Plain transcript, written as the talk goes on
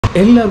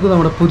എല്ലാവർക്കും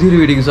നമ്മുടെ പുതിയൊരു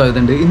വീഡിയോക്ക്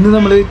സ്വാഗതമുണ്ട്. ഇന്ന്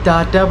നമ്മൾ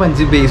ടാറ്റ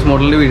പഞ്ച് ബേസ്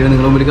മോഡലിൻ്റെ വീഡിയോ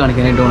നിങ്ങളുടെ മുമ്പിൽ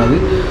കാണിക്കാനായിട്ട് പോകുന്നത്.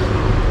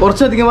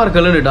 കുറച്ചധികം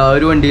വർക്കുകളുണ്ട് കേട്ടോ ആ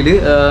ഒരു വണ്ടിയിൽ.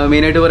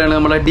 മെയിനായിട്ട് പറയുകയാണെങ്കിൽ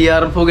നമ്മുടെ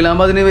DRL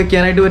ഫോഗിലാകുമ്പോൾ അതിന്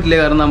വെക്കാനായിട്ട് പറ്റില്ല,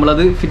 കാരണം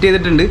നമ്മളത് ഫിറ്റ്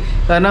ചെയ്തിട്ടുണ്ട്.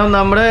 കാരണം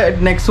നമ്മുടെ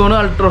നെക്സോൺ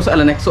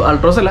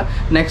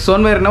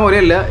നെക്സോൺ വരുന്ന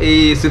പോലെയല്ല, ഈ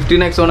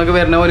സ്വിഫ്റ്റ് നെക്സോണൊക്കെ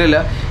വരുന്ന പോലെയല്ല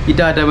ഈ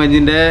ടാറ്റ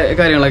പഞ്ചിൻ്റെ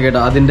കാര്യങ്ങളൊക്കെ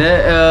കേട്ടോ. അതിൻ്റെ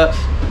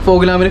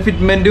ഫോഗിലാമ്പിന്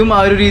ഫിറ്റ്മെൻറ്റും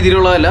ആ ഒരു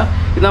രീതിയിലുള്ളതല്ല.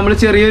 നമ്മൾ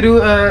ചെറിയൊരു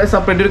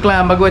സെപ്പറേറ്റ് ഒരു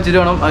ക്ലാമ്പൊക്കെ വെച്ചിട്ട്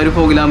വേണം ആ ഒരു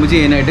ഫോഗിലാമ്പ്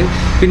ചെയ്യാനായിട്ട്.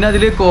 പിന്നെ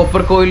അതിൽ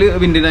കോപ്പർ കോയിൽ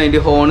വിൻഡിന്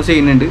അതിൻ്റെ ഹോൺ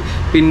ചെയ്യുന്നുണ്ട്.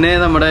 പിന്നെ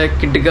നമ്മുടെ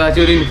കിട്ടിക്കാച്ച്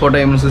ഒരു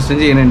ഇൻഫോടൈൻമെൻറ്റ് സിസ്റ്റം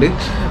ചെയ്യുന്നുണ്ട്.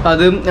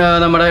 അത്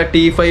നമ്മുടെ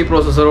T5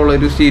 പ്രോസസ്സറുള്ള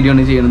ഒരു സ്റ്റീരിയോ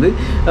ആണ് ചെയ്യുന്നത്.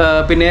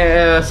 പിന്നെ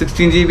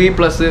 16 GB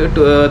പ്ലസ്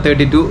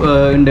 32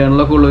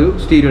 ഇൻറ്റേർണലൊക്കെ ഉള്ളൊരു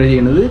സ്റ്റീരിയോ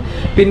ചെയ്യുന്നത്.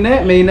 പിന്നെ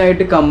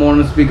മെയിനായിട്ട്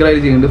കമ്മോണന്റ്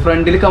സ്പീക്കറായിട്ട് ചെയ്യുന്നുണ്ട്.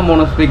 ഫ്രണ്ടിൽ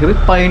കമ്മോണന്റ് സ്പീക്കർ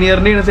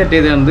പൈനിയറിൻ്റെയാണ് സെറ്റ്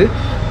ചെയ്തത്.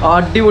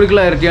 അടിപൊളി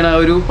ക്ലാരിറ്റിയാണ് ആ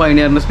ഒരു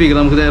പൈനിയറിൻ്റെ സ്പീക്കർ.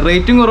 നമുക്ക്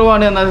റേറ്റും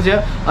കുറവാണ്, എന്താണെന്ന് വെച്ചാൽ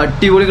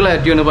അടിപൊളി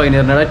ക്ലാരിറ്റിയാണ്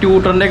പൈനിയറിൻ്റെ. ആ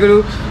ട്യൂട്ടറിൻ്റെ ഒക്കെ ഒരു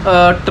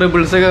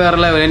ട്രിബിൾസൊക്കെ വേറെ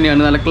ലെവൽ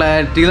തന്നെയാണ്. നല്ല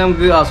ക്ലാരിറ്റി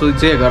നമുക്ക്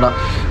ആസ്വദിച്ച് കേൾക്കാം.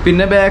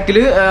 പിന്നെ ബാക്കിൽ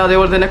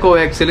അതേപോലെ തന്നെ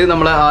കോക്സൈൽ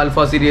നമ്മളെ ആൽഫ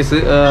സീരീസ്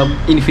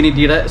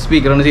ഇൻഫിനിറ്റിയുടെ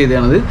സ്പീക്കറാണ്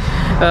ചെയ്തത്.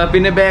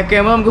 പിന്നെ ബാക്ക്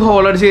ക്യാമറ നമുക്ക്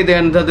ഹോൾഡ്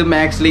ചെയ്തത് അത്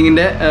മാക്സ്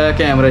ലിങ്കിൻ്റെ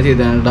ക്യാമറ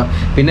ചെയ്തതാണ് കേട്ടോ.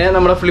 പിന്നെ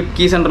നമ്മുടെ ഫ്ലിപ്പ്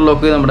കീ സെൻട്രൽ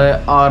ലോക്ക് നമ്മുടെ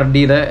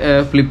RDയുടെ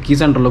ഫ്ലിപ്പ് കീ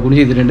സെൻട്രൽ ലോക്കും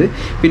ചെയ്തിട്ടുണ്ട്.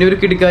 പിന്നെ ഒരു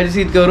കിടക്കാച്ചി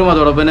സീറ്റ് കവറും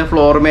അതോടൊപ്പം തന്നെ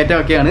ഫ്ലോർ മാറ്റ്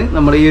ഒക്കെയാണ്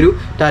നമ്മുടെ ഈ ഒരു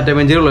ടാറ്റ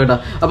പഞ്ചിലുള്ളത് കേട്ടോ.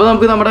 അപ്പോൾ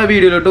നമുക്ക് നമ്മുടെ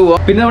വീഡിയോയിലോട്ട്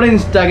പോകാം. പിന്നെ നമ്മുടെ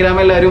ഇൻസ്റ്റാഗ്രാം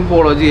എല്ലാവരും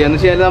ഫോളോ ചെയ്യുക എന്ന്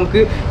വെച്ചാൽ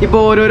നമുക്ക് ഇപ്പോൾ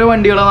ഓരോരോ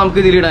വണ്ടികളാണ് നമുക്ക്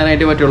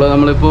ഇതിലിടാനായിട്ട് പറ്റുള്ളൂ.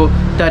 നമ്മളിപ്പോൾ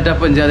ടാറ്റ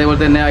പഞ്ച് അതേപോലെ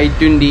തന്നെ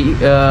i20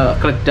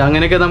 ക്രെറ്റ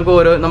അങ്ങനെയൊക്കെ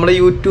നമുക്ക് നമ്മുടെ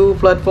യൂട്യൂബ്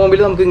പ്ലാറ്റ്ഫോമിൽ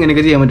നമുക്ക്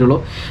ഇങ്ങനെയൊക്കെ ചെയ്യാൻ പറ്റുള്ളൂ.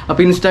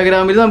 അപ്പോൾ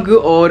ഇൻസ്റ്റാഗ്രാമിൽ നമുക്ക്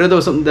ഓരോ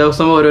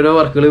ദിവസം ഓരോരോ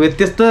വർക്കുകൾ,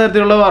 വ്യത്യസ്ത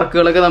തരത്തിലുള്ള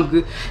വർക്കുകളൊക്കെ നമുക്ക്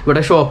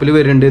ഇവിടെ ഷോപ്പിൽ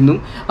വരുന്നുണ്ടെന്നും.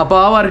 അപ്പോൾ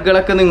ആ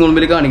വർക്കുകളൊക്കെ നിങ്ങൾ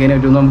മുമ്പിൽ കാണിക്കാനേ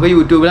പറ്റുള്ളൂ. നമുക്ക്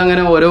യൂട്യൂബിൽ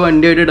അങ്ങനെ ഓരോ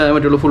വണ്ടിയായിട്ട് ഇടാൻ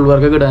പറ്റുള്ളൂ, ഫുൾ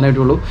വർക്കൊക്കെ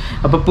ഇടാനായിട്ടുള്ളൂ.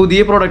 അപ്പോൾ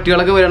പുതിയ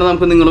പ്രൊഡക്റ്റുകളൊക്കെ വരണം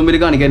നമുക്ക് നിങ്ങൾ മുമ്പിൽ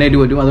കാണിക്കാനായിട്ട്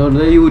പറ്റും.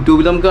 അതുകൊണ്ട്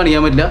യൂട്യൂബിൽ നമുക്ക്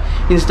കാണിക്കാൻ പറ്റില്ല.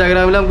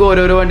 ഇൻസ്റ്റാഗ്രാമിൽ നമുക്ക്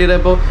ഓരോരോ വണ്ടിയുടെ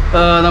ഇപ്പോൾ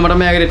നമ്മുടെ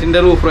മാഗ്നറ്റിൻ്റെ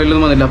റൂഫ്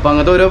റോയിലൊന്നും വന്നില്ല. അപ്പോൾ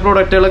അങ്ങനത്തെ ഓരോ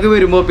പ്രൊഡക്റ്റുകളൊക്കെ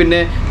വരുമ്പോൾ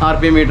പിന്നെ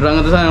RPM മീറ്റർ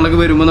അങ്ങനത്തെ സാധനങ്ങളൊക്കെ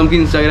വരുമ്പോൾ നമുക്ക്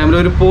ഇൻസ്റ്റാഗ്രാമിൽ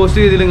ഒരു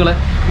പോസ്റ്റ്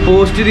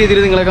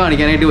രീതിയിൽ നിങ്ങളെ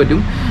കാണിക്കാനായിട്ട് പറ്റും.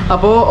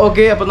 അപ്പോൾ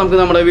ഓക്കെ, അപ്പോൾ നമുക്ക്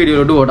നമ്മുടെ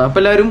വീഡിയോയിലോട്ട് പോകാം. അപ്പോൾ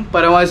എല്ലാവരും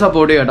പരമാവധി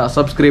സപ്പോർട്ട് ചെയ്യട്ടോ,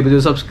 സബ്സ്ക്രൈബ്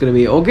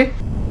ചെയ്യുക. ഓക്കെ,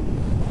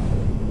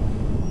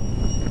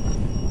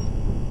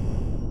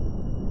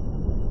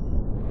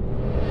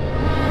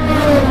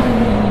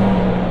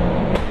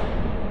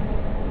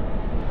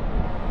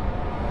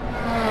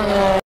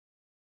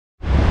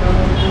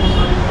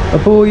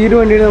 അപ്പോൾ ഈ ഒരു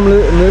വണ്ടിയാണ് നമ്മൾ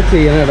ഇന്ന്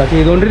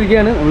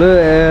ചെയ്തുകൊണ്ടിരിക്കുകയാണ്. നമ്മൾ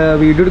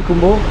വീഡിയോ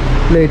എടുക്കുമ്പോൾ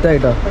ലേറ്റ്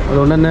ആയിട്ടാണ്,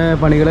 അതുകൊണ്ട് തന്നെ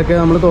പണികളൊക്കെ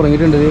നമ്മൾ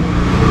തുടങ്ങിയിട്ടുണ്ട്.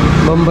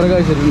 ബമ്പർ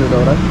കഴിച്ചിട്ടുണ്ട് കേട്ടോ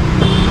അവിടെ.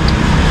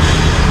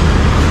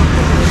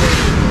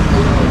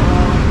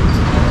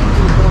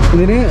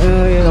 ഇതിന്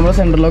നമ്മളെ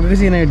സെൻട്രൽ ലോക്കൊക്കെ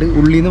ചെയ്യാനായിട്ട്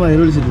ഉള്ളിൽ നിന്ന്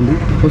വയറ് വലിച്ചിട്ടുണ്ട്.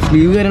 അപ്പോൾ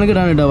സ്ലീവ് കാര്യങ്ങളൊക്കെ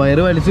ഇടാൻ കേട്ടോ,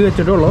 വയറ് വലിച്ച്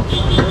വെച്ചിട്ടുള്ളൂ.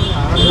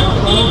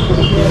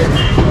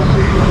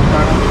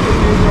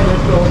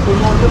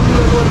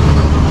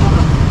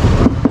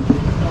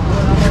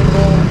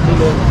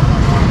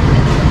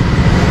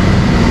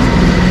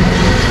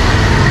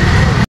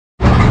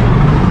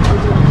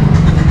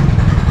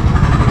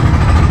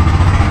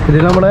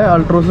 ഇതിൽ നമ്മുടെ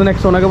അൾട്രോസ്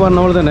നെക്സോണൊക്കെ പറഞ്ഞ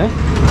പോലെ തന്നെ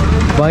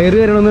വയറ്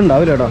കാര്യങ്ങളൊന്നും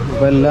ഉണ്ടാവില്ല കേട്ടോ.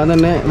 അപ്പോൾ എല്ലാം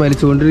തന്നെ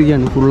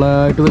വലിച്ചുകൊണ്ടിരിക്കുകയാണ്,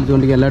 ഫുള്ളായിട്ട്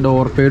വലിച്ചുകൊണ്ടിരിക്കുക. എല്ലാ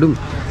ഡോർ പേഡും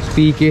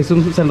സ്പീക്കേഴ്സും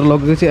സെൻട്രൽ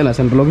ലോക്ക്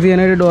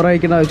ചെയ്യാനായിട്ട് ഡോർ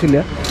അയക്കേണ്ട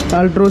ആവശ്യമില്ല.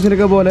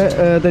 അൾട്രോസിനൊക്കെ പോലെ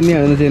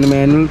തന്നെയാണ് എന്ന് വെച്ചാൽ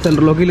മാനുവൽ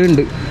സെൻട്രൽ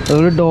ലോക്കിലുണ്ട്.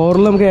 അതുകൊണ്ട്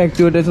ഡോറിൽ നമുക്ക്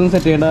ആക്ടിവേറ്റേഴ്സ് ഒന്നും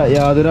സെറ്റ് ചെയ്യേണ്ട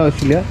യാതൊരു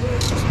ആവശ്യമില്ല.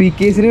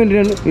 സ്പീക്കേഴ്സിന്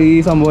വേണ്ടിയിട്ടാണ്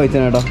ഈ സംഭവം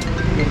അയച്ചത് കേട്ടോ.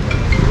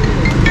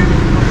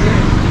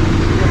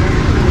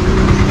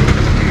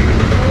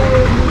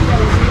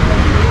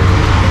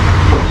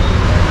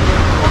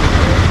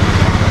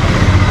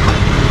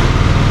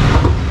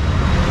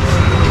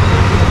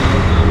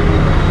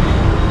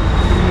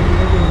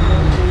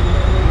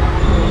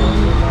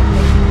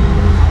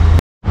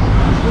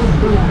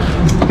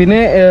 പിന്നെ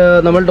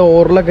നമ്മൾ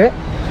ഡോറിലൊക്കെ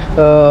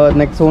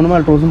നെക്സോണും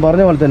അൾട്രോസും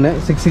പറഞ്ഞ പോലെ തന്നെ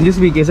 6 ഇഞ്ച്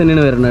സ്പീക്കേഴ്സ്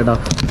തന്നെയാണ് വരുന്നത് കേട്ടോ.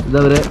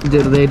 ഇതവരെ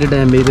ചെറുതായിട്ട്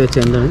ഡാമ്പ് ചെയ്ത്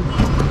വെച്ചതാണ്.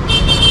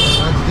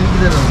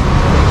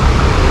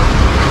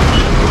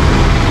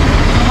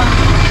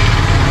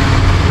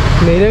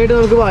 മെയിനായിട്ട്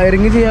നമുക്ക്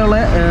വയറിങ് ചെയ്യാനുള്ള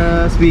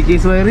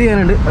സ്പീക്കേഴ്സ് വയർ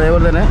ചെയ്യാനുണ്ട്.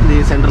 അതേപോലെ തന്നെ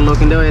ഈ സെൻട്രൽ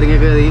ലോക്കിൻ്റെ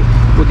വയറിങ്ങൊക്കെ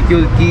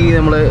ഒതുക്കി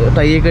നമ്മൾ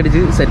ടൈ ഒക്കെ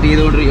അടിച്ച് സെറ്റ്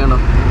ചെയ്തുകൊണ്ടിരിക്കുകയാണോ.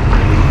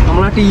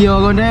 നമ്മളെ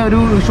ടിയോഗോൻ്റെ ഒരു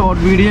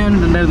ഷോർട്ട് വീഡിയോ ഞാൻ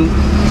ഇട്ടുണ്ടായിരുന്നു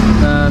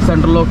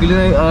സെൻട്രൽ ലോക്കിൽ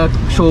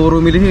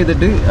ഷോറൂമിൽ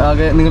ചെയ്തിട്ട്.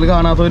 ആകെ നിങ്ങൾ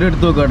കാണാത്തവർ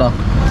എടുത്ത് നോക്കുക കേട്ടോ.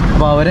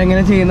 അപ്പോൾ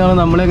അവരെങ്ങനെ ചെയ്യുന്നതാണ്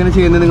നമ്മളെങ്ങനെ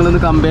ചെയ്യുന്നത്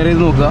നിങ്ങളൊന്ന് കമ്പയർ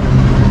ചെയ്ത് നോക്കുക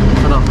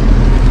കേട്ടോ.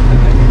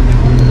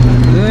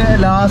 ഇത്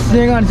ലാസ്റ്റ്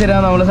ഞാൻ കാണിച്ചു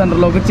തരാം. നമ്മൾ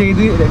സെൻട്രൽ ലോക്ക്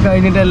ചെയ്ത്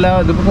കഴിഞ്ഞിട്ടല്ല,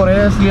 ഇതിപ്പോൾ കുറേ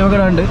സ്ലീവൊക്കെ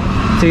ഇടാണ്ട്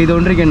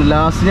ചെയ്തുകൊണ്ടിരിക്കുകയാണ്.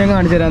 ലാസ്റ്റ് ഞാൻ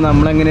കാണിച്ചു തരാം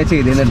നമ്മളെങ്ങനെയാണ്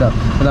ചെയ്തതെന്ന് കേട്ടോ.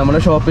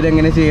 നമ്മുടെ ഷോപ്പിൽ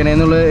എങ്ങനെ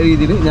ചെയ്യണമെന്നുള്ള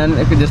രീതിയിൽ ഞാൻ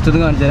ജസ്റ്റ്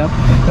ഒന്ന് കാണിച്ചു തരാം.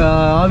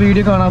 ആ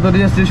വീഡിയോ കാണാത്തവർ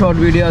ജസ്റ്റ്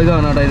ഷോർട്ട് വീഡിയോ അത്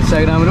കാണാം കേട്ടോ.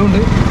 ഇൻസ്റ്റാഗ്രാമിലും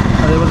ഉണ്ട്,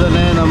 അതേപോലെ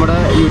തന്നെ നമ്മുടെ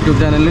യൂട്യൂബ്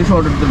ചാനലിൽ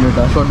ഷോർട്ട് എടുത്തിട്ടുണ്ട്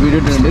കേട്ടോ, ഷോർട്ട്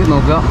വീഡിയോ ഇട്ടിട്ടുണ്ട്,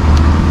 നോക്കുക.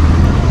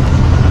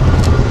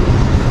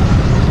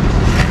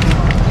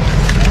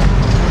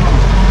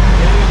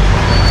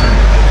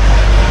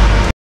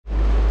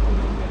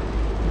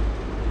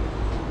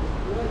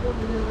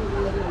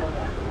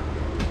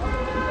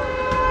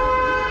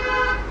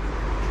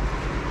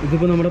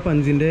 ഇതിപ്പോൾ നമ്മുടെ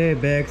പഞ്ചിൻ്റെ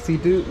ബാക്ക്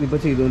സീറ്റ് ഇപ്പോൾ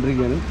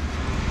ചെയ്തുകൊണ്ടിരിക്കുകയാണ്.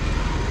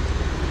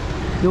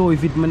 ഇത് ഓയിൽ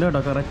ഫിറ്റ്മെൻ്റ്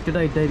കേട്ടോ, കറക്റ്റ്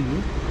ടൈറ്റ്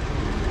ആയിരിക്കും.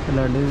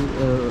 അല്ലാണ്ട്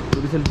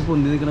ഒരു സ്ഥലത്ത്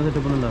പൊന്തി നിൽക്കുന്ന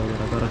സെറ്റപ്പ് ഒന്നും ഉണ്ടാവില്ല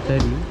കേട്ടോ.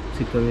 കറക്റ്റായിരിക്കും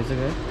സിക്കർ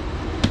വേസൊക്കെ.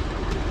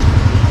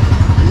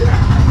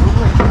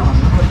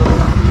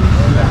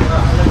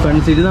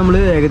 ഫ്രണ്ട് സീറ്റ് നമ്മൾ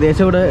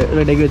ഏകദേശം ഇവിടെ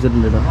റെഡിയാക്കി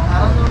വെച്ചിട്ടുണ്ട് കേട്ടോ.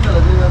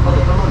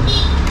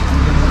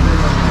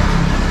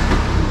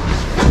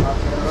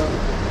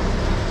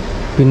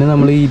 പിന്നെ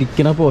നമ്മൾ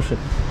ഇരിക്കുന്ന പോർഷൻ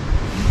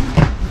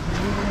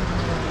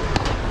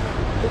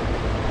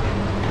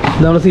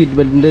ഇത് നമ്മൾ സീറ്റ്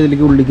ബെൽറ്റിൻ്റെ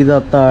ഇതിലേക്ക് ഉള്ളിലേക്ക്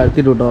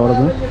താഴ്ത്തിയിട്ട് കേട്ടോ. അവിടെ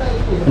നിന്ന്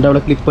എന്നിട്ട്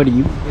അവിടെ ക്ലിപ്പ്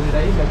അടിക്കും.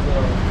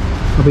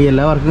 അപ്പോൾ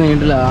എല്ലാ വർക്കും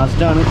കഴിഞ്ഞിട്ട്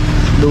ലാസ്റ്റാണ്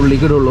ഇത്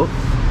ഉള്ളിലേക്ക് ഇടുള്ളൂ.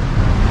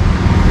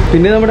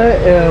 പിന്നെ നമ്മുടെ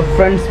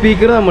ഫ്രണ്ട്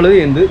സ്പീക്കർ നമ്മൾ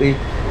എന്ത്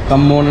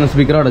കമ്പോണന്റ്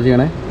സ്പീക്കർ അവിടെ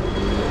ചെയ്യണേ.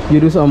 ഈ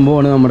ഒരു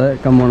സംഭവമാണ് നമ്മുടെ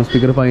കമ്പോണന്റ്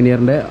സ്പീക്കർ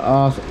പയനിയറിൻ്റെ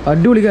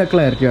അടിപൊളി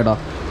ക്ലാരിറ്റി കേട്ടോ.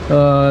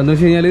 എന്ന്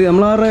വെച്ച് കഴിഞ്ഞാൽ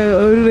നമ്മൾ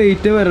ഒരു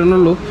റേറ്റ്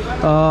വരണുള്ളൂ.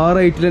 ആ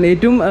റേറ്റിൽ തന്നെ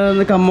ഏറ്റവും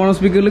കമ്പോണന്റ്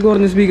സ്പീക്കറിൽ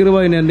കുറഞ്ഞ സ്പീക്കർ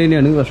പയനിയറിൻ്റെ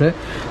തന്നെയാണ്. പക്ഷേ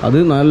അത്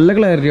നല്ല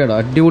ക്ലാരിറ്റി കേട്ടോ,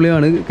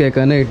 അടിപൊളിയാണ്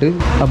കേൾക്കാനായിട്ട്.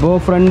 അപ്പോൾ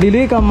ഫ്രണ്ടിൽ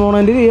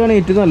കമ്പോണന്റ് ചെയ്യാണ്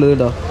ഏറ്റവും നല്ലത്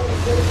കേട്ടോ.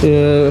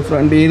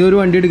 ഫ്രണ്ട് ഏതൊരു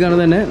വണ്ടി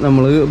എടുക്കുകയാണെങ്കിൽ തന്നെ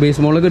നമ്മൾ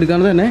ബേസ് മോഡലൊക്കെ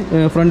എടുക്കുകയാണെങ്കിൽ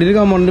തന്നെ ഫ്രണ്ടിൽ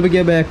കമ്പോണന്റ്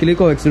വയ്ക്കുക, ബാക്കിൽ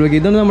കോക്സൽ വയ്ക്കുക.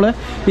 ഇതാണ് നമ്മുടെ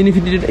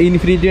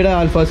ഇൻഫിനിറ്റിയുടെ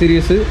ആൽഫ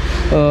സീരീസ്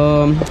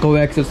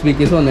കോവാക്സൽ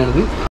സ്പീക്കേഴ്സ്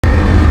വന്നത്.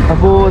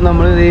 അപ്പോൾ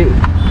നമ്മളിത്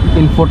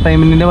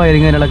ഇൻഫോടൈൻമെൻറ്റിൻ്റെ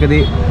വയറിങ് കാര്യങ്ങളൊക്കെ ഇത്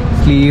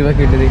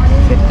സ്ലീവൊക്കെ ഇട്ടത്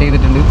സെറ്റ്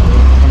ചെയ്തിട്ടുണ്ട്.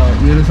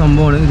 ഈ ഒരു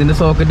സംഭവമാണ്. ഇതിൻ്റെ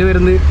സോക്കറ്റ്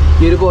വരുന്നത്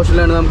ഈ ഒരു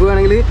പോർഷനിലാണ്. നമുക്ക്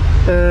വേണമെങ്കിൽ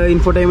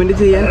ഇൻഫോടൈൻമെൻറ്റ്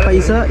ചെയ്യാൻ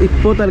പൈസ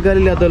ഇപ്പോൾ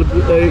തൽക്കാലം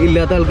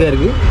ഇല്ലാത്ത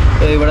ആൾക്കാർക്ക്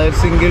ഇവിടെ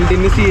സിംഗിൾ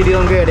ടിന്ന് സ്റ്റീരിയോ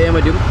നമുക്ക് ആഡ് ചെയ്യാൻ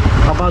പറ്റും.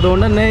 അപ്പോൾ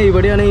അതുകൊണ്ട് തന്നെ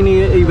ഇവിടെയാണ് ഇനി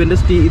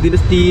ഇതിൻ്റെ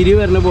സ്റ്റീരിയോ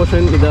വരുന്ന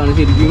പോർഷൻ ഇതാണ്.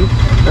 ശരിക്കും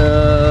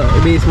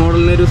ബേസ്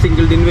മോഡലിന് ഒരു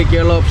സിംഗിൾ ടിൻ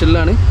വെക്കാനുള്ള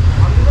ഓപ്ഷനിലാണ്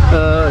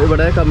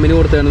ഇവിടെ കമ്പനി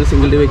കൊടുത്തതാണ്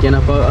സിംഗിൾ ടി വെക്കാൻ.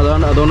 അപ്പോൾ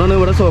അതുകൊണ്ടാണ്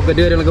ഇവിടെ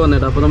സോക്കറ്റ് കാര്യങ്ങളൊക്കെ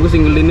വന്നിട്ട്. അപ്പോൾ നമുക്ക്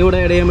സിംഗിൾ ടിന്ന് ഇവിടെ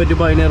ആഡ് ചെയ്യാൻ പറ്റും.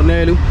 പയനിയറിനെ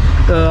ആയാലും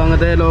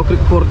അങ്ങനത്തെ ലോക്കൽ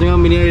കുറഞ്ഞ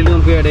കമ്പനി ആയാലും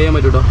നമുക്ക് ആഡ് ചെയ്യാൻ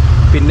പറ്റും കേട്ടോ.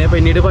 പിന്നെ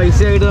പിന്നീട് പൈസ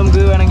ആയിട്ട്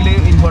നമുക്ക് വേണമെങ്കിൽ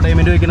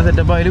ഇൻഫോടൈൻമെൻറ്റ് വയ്ക്കുന്ന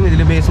സെറ്റപ്പ് ആയാലും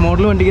ഇതിൽ ബേസ്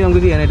മോഡൽ വണ്ടിക്ക്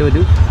നമുക്ക് ചെയ്യാനായിട്ട്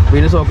പറ്റും.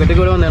 പിന്നെ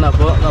സോക്കറ്റൊക്കെ ഇവിടെ വന്നതാണ്.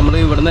 അപ്പോൾ നമ്മൾ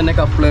ഇവിടെ തന്നെ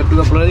കപ്ലർ ടു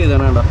കപ്ലർ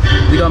ചെയ്താണ് കേട്ടോ.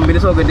 ഇത്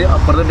കമ്പനി സോക്കറ്റ്,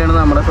 അപ്പുറത്തൊക്കെയാണ്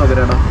നമ്മുടെ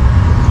സോക്കറ്റ് കേട്ടോ.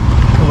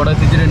 ഇവിടെ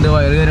എത്തിച്ചിട്ടുണ്ട്.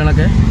 വയറ്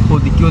കാര്യങ്ങളൊക്കെ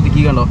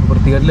ഒതുക്കി കണ്ടോ,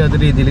 വൃത്തികേടില്ലാത്ത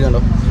രീതിയിൽ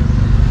കണ്ടോ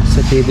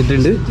സെറ്റ്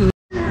ചെയ്തിട്ടുണ്ട്.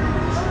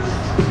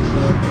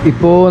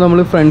 ഇപ്പോൾ നമ്മൾ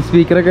ഫ്രണ്ട്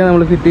സ്പീക്കറൊക്കെ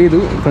നമ്മൾ ഫിറ്റ് ചെയ്തു.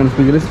 ഫ്രണ്ട്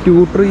സ്പീക്കർ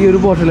സ്ക്യൂട്ടർ ഈ ഒരു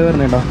പോർഷനിൽ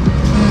വരണം കേട്ടോ.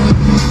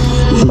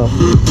 ഉണ്ടോ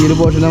ഈ ഒരു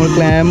പോർഷനിൽ നമ്മൾ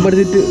ക്ലാമ്പ്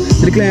അടിച്ചിട്ട്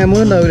ഇതിൽ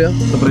ക്ലാമ്പൊന്നും ഉണ്ടാവില്ല,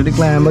 സെപ്പറേറ്റ്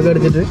ക്ലാമ്പൊക്കെ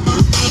അടിച്ചിട്ട്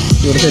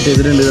ഇവിടെ സെറ്റ്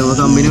ചെയ്തിട്ടുണ്ട്. നമ്മൾ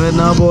കമ്പനി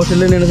വരുന്ന ആ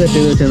പോർഷനിൽ തന്നെയാണ് സെറ്റ്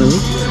ചെയ്ത് വെച്ചത്.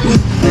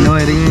 അതിൻ്റെ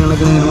വയറിങ്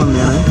ഞങ്ങളൊക്കെ ഇങ്ങനെ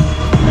വന്നതാണ്.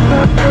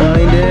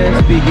 അതിൻ്റെ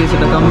സ്പീക്കേഴ്സ്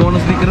ഇട്ട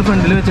കമ്പോണന്റ് സ്പീക്കർ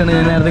ഫ്രണ്ടിൽ വെച്ചാണ്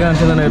ഞാൻ നേരത്തെ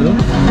കാണിച്ചു തന്നായിരുന്നു.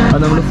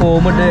 അത് നമ്മൾ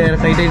ഫോം ഇട്ട് എയർ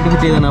ടൈറ്റ് ആയിട്ട്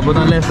ഫിറ്റ് ചെയ്തതാണ്. അപ്പോൾ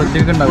നല്ല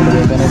എഫക്റ്റ് ഒക്കെ ഉണ്ടാവില്ല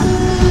കേൾക്കാനായിട്ട്.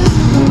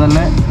 നല്ല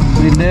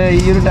ഇതിൻ്റെ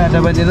ഈ ഒരു ടാറ്റ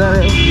പഞ്ച്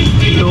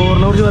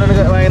ഡോറിനെ കുറിച്ച്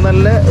പറയുകയാണെങ്കിൽ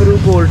നല്ല ഒരു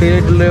ക്വാളിറ്റി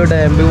ആയിട്ടുള്ള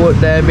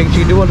ഡാമ്പിങ്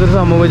ഷീറ്റ് പോലത്തെ ഒരു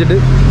സംഭവം വെച്ചിട്ട്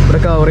ഇവിടെ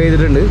കവർ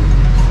ചെയ്തിട്ടുണ്ട്.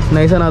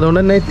 നൈസാണ്. അതുകൊണ്ട്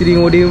തന്നെ ഇത്തിരി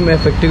കൂടിയും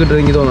എഫക്റ്റ് കിട്ടും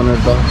എനിക്ക് തോന്നുന്നു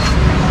കേട്ടോ.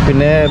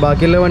 പിന്നെ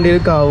ബാക്കിയുള്ള വണ്ടിയിൽ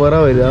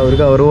കവറാണ് വരിക, ഒരു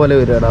കവർ പോലെ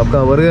വരിക കേട്ടോ. അപ്പോൾ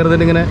കവർ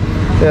കയറുന്നിട്ട് ഇങ്ങനെ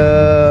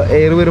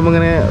എയർ വരുമ്പോൾ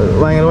ഇങ്ങനെ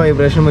ഭയങ്കര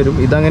വൈബ്രേഷൻ വരും.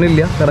 ഇതങ്ങനെ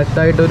ഇല്ല,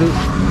 കറക്റ്റായിട്ടൊരു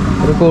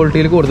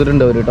ക്വാളിറ്റിയിൽ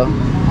കൊടുത്തിട്ടുണ്ട് അവർ കേട്ടോ.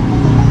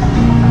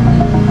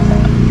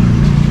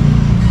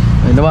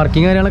 അതിൻ്റെ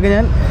വർക്കിംഗ് കാര്യങ്ങളൊക്കെ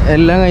ഞാൻ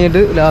എല്ലാം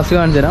കഴിഞ്ഞിട്ട് ലാസ്റ്റ്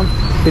കാണിച്ചു തരാം.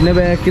 പിന്നെ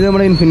ബാക്കിൽ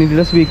നമ്മുടെ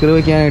ഇൻഫിനിറ്റിയുടെ സ്പീക്കർ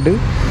വയ്ക്കാനായിട്ട്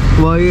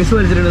വയേഴ്സ്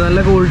വലിച്ചിട്ടുണ്ട്. നല്ല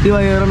ക്വാളിറ്റി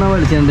വയറാണ്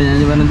വലിച്ചിട്ടുണ്ട്. ഞാൻ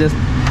പറഞ്ഞ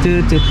ജസ്റ്റ്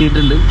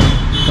ചെത്തിയിട്ടുണ്ട്,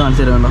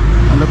 കാണിച്ചു തരാം കേട്ടോ.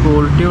 നല്ല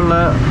ക്വാളിറ്റിയുള്ള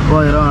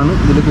വയറാണ്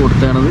ഇതിൽ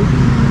കൊടുത്തത്.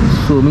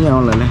 സൂമിങ്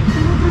ആവുള്ളല്ലേ.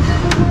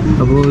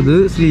 അപ്പോൾ ഇത്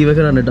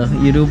സ്ലീവൊക്കെ ഇടാൻ കേട്ടോ.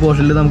 ഈ ഒരു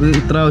പോർഷനിൽ നമുക്ക്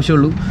ഇത്ര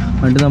ആവശ്യമുള്ളൂ.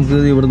 എന്നിട്ട് നമുക്ക്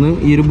ഇവിടുന്ന്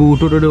ഈ ഒരു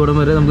ബൂട്ട് ഇട്ടിട്ട് ഇവിടം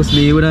വരെ നമുക്ക്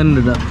സ്ലീവ്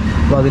ഇടാനുണ്ട് കേട്ടോ.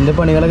 അപ്പോൾ അതിൻ്റെ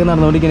പണികളൊക്കെ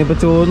നടന്നുകൊണ്ടിരിക്കുകയാണ്. ഇപ്പോൾ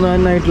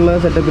ചോദിനായിട്ടുള്ള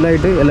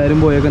സെറ്റപ്പിലായിട്ട് എല്ലാവരും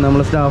പോയേക്കാണ്,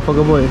 നമ്മളെ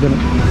സ്റ്റാഫൊക്കെ പോയേക്കാണ്.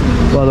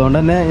 അപ്പോൾ അതുകൊണ്ട്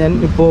തന്നെ ഞാൻ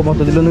ഇപ്പോൾ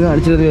മൊത്തത്തിലൊന്ന്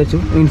കാണിച്ചു വെച്ചു.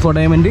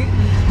 ഇൻഫോടൈൻമെൻറ്റ്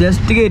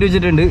ജസ്റ്റ് കയറ്റി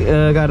വെച്ചിട്ടുണ്ട്.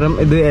 കാരണം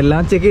ഇത്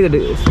എല്ലാം ചെക്ക് ചെയ്തിട്ട്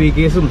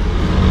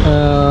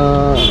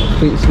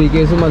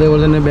സ്പീക്കേഴ്സും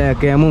അതേപോലെ തന്നെ ബാക്ക്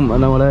ക്യാമും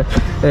നമ്മളെ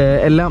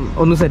എല്ലാം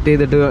ഒന്ന് സെറ്റ്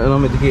ചെയ്തിട്ട്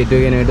വേണം ഇത് കയറ്റി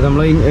വയ്ക്കാനായിട്ട്.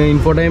 നമ്മൾ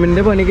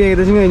ഇൻഫോടൈൻമെൻറ്റിൻ്റെ പണിക്ക്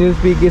ഏകദേശം കഴിഞ്ഞു.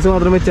 സ്പീക്കേഴ്സ്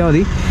മാത്രം വെച്ചാൽ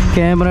മതി.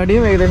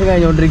 ക്യാമറയുടെയും ഏകദേശം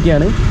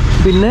കഴിഞ്ഞുകൊണ്ടിരിക്കുകയാണ്.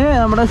 പിന്നെ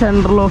നമ്മുടെ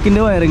സെൻട്രൽ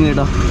ലോക്കിൻ്റെ വയറിങ്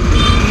കേട്ടോ.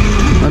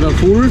 അതോ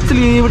ഫുൾ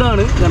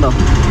സ്ലീവ്ഡാണ് കണ്ടോ.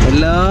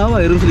 എല്ലാ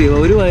വയറും സ്ലീവ്,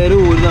 ഒരു വയറ്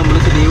പോലും നമ്മൾ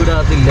സ്ലീവ്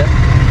ഇടാത്തില്ല.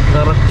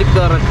 കറക്റ്റ്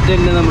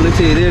തന്നെ നമ്മൾ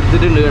ചെയ്ത്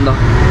എടുത്തിട്ടുണ്ട് കേട്ടോ.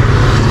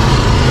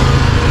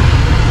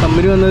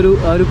 കമ്പനി വന്നൊരു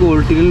ആ ഒരു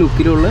ക്വാളിറ്റിയിലും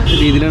ലുക്കിലുള്ള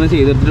രീതിയിലാണ്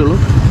ചെയ്തെടുത്തിട്ടുള്ളൂ.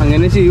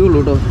 അങ്ങനെ ചെയ്യുള്ളൂ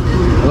കേട്ടോ.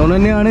 അതുകൊണ്ട്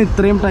തന്നെയാണ്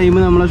ഇത്രയും ടൈം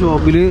നമ്മളെ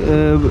ഷോപ്പിൽ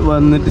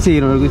വന്നിട്ട്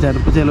ചെയ്യുന്നത്.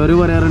 ചിലപ്പോൾ ചിലവർ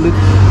പറയാറുണ്ട്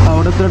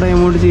അവിടെ എത്ര ടൈം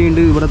കൊണ്ട്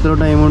ചെയ്യുന്നുണ്ട്, ഇവിടെ എത്ര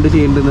ടൈം കൊണ്ട്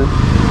ചെയ്യേണ്ടതെന്ന്.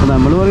 അപ്പോൾ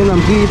നമ്മൾ പറയും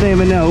നമുക്ക് ഈ ടൈം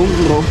തന്നെ ആവും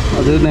ബ്രോ,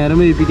 അത് നേരം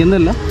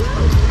വൈപ്പിക്കുന്നതല്ല,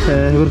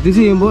 വൃത്തി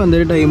ചെയ്യുമ്പോൾ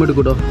എന്തായാലും ടൈം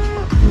എടുക്കും കേട്ടോ.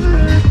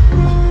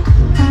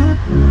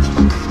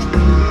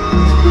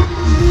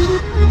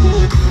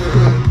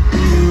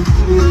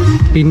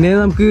 പിന്നെ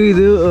നമുക്ക്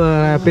ഇത്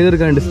റാപ്പ്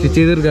ചെയ്തെടുക്കാനുണ്ട്, സ്റ്റിച്ച്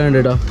ചെയ്തെടുക്കാനുണ്ട്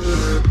കേട്ടോ.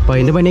 അപ്പോൾ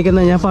അതിൻ്റെ പണിയൊക്കെ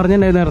എന്താ ഞാൻ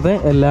പറഞ്ഞിട്ടുണ്ടായിരുന്നു നേരത്തെ.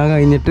 എല്ലാം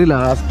കഴിഞ്ഞിട്ട്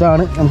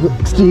ലാസ്റ്റാണ് നമുക്ക്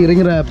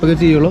സ്റ്റീറിങ് റാപ്പൊക്കെ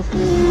ചെയ്യുള്ളൂ.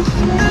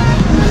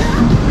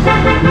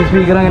 ഈ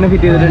സ്പീക്കർ അങ്ങനെ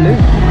ഫിറ്റ് ചെയ്തിട്ടുണ്ട്.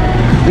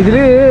 ഇതിൽ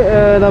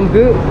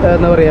നമുക്ക്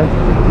എന്താ പറയുക,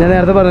 ഞാൻ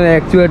നേരത്തെ പറഞ്ഞത്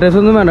ആക്ച്വേറ്റേഴ്സ്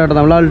ഒന്നും വേണ്ട കേട്ടോ.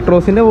 നമ്മൾ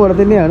അൾട്രോസിൻ്റെ പോലെ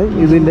തന്നെയാണ്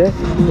ഇതിൻ്റെ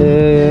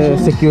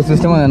സെക്യൂർ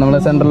സിസ്റ്റം വന്നത്,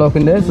 നമ്മുടെ സെൻട്രൽ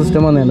ലോക്കിൻ്റെ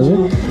സിസ്റ്റം വന്നത്.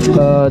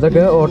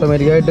 ഇതൊക്കെ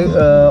ഓട്ടോമാറ്റിക്കായിട്ട്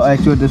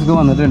ആക്ച്വേറ്റേഴ്സൊക്കെ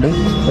വന്നിട്ടുണ്ട്.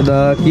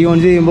 കീ ഓൺ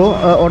ചെയ്യുമ്പോൾ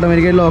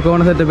ഓട്ടോമാറ്റിക്കായിട്ട് ലോക്ക്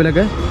ആവുന്ന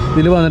സെറ്റപ്പിലൊക്കെ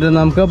ഇതിൽ വന്നിട്ടുണ്ട്.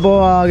 നമുക്കപ്പോൾ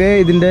ആകെ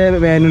ഇതിൻ്റെ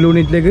മാനുവൽ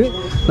യൂണിറ്റിലേക്ക്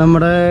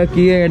നമ്മുടെ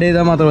കീ ആഡ്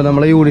ചെയ്താൽ മാത്രമേ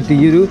നമ്മളെ യൂണിറ്റ്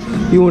ഈ ഒരു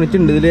യൂണിറ്റ്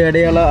ഉണ്ട് ഇതിൽ ആഡ്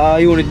ചെയ്യാനുള്ള ആ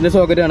യൂണിറ്റിൻ്റെ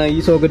സോക്കറ്റാണ് ഈ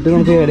സോക്കറ്റ്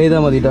നമുക്ക് ആഡ്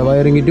ചെയ്താൽ മതി കേട്ടോ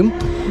വയറിങ്ങിറ്റും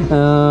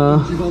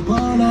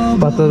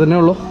 10 തന്നെ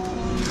ഉള്ളൂ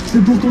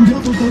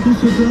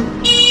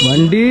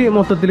വണ്ടി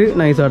മൊത്തത്തിൽ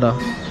നൈസാട്ടാ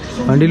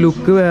വണ്ടി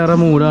ലുക്ക് വേറെ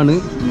മൂഡാണ്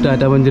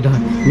ടാറ്റ പഞ്ചിട്ടാ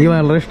എനിക്ക്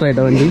വളരെ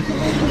ഇഷ്ടമായിട്ടാണ് വണ്ടി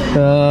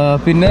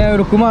പിന്നെ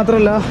ലുക്ക്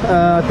മാത്രമല്ല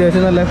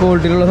അത്യാവശ്യം നല്ല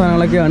ക്വാളിറ്റിയിലുള്ള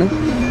സാധനങ്ങളൊക്കെയാണ്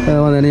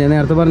വന്നത് ഞാൻ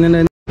നേരത്തെ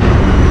പറഞ്ഞിട്ടുണ്ടായിരുന്നു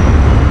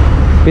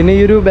പിന്നെ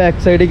ഈ ഒരു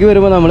ബാക്ക് സൈഡിലേക്ക്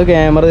വരുമ്പോൾ നമ്മൾ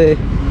ക്യാമറ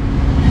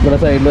ഇവിടെ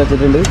സൈഡിൽ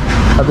വെച്ചിട്ടുണ്ട്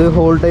അത്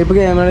ഹോൾ ടൈപ്പ്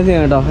ക്യാമറയാണ്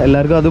ചെയ്യണം കേട്ടോ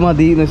എല്ലാവർക്കും അത്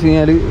മതി എന്ന് വെച്ച്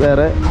കഴിഞ്ഞാൽ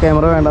വേറെ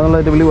ക്യാമറ വേണ്ടെന്നുള്ള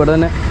ടൈപ്പിൽ ഇവിടെ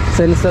തന്നെ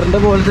സെൻസറിൻ്റെ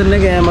പോലെ തന്നെ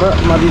ക്യാമറ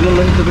മതി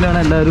എന്നുള്ള ടൈപ്പിലാണ്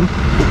എല്ലാവരും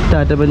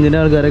ടാറ്റ പഞ്ചിൻ്റെ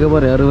ആൾക്കാരൊക്കെ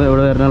പറയാറ്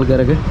ഇവിടെ വരുന്ന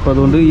ആൾക്കാരൊക്കെ അപ്പോൾ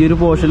അതുകൊണ്ട് ഈ ഒരു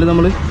പോർഷനിൽ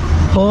നമ്മൾ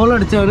ഹോൾ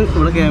അടിച്ചാണ്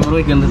ഇവിടെ ക്യാമറ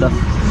വയ്ക്കുന്നത് കേട്ടോ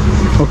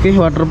ഓക്കെ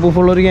വാട്ടർ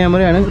പ്രൂഫുള്ളൊരു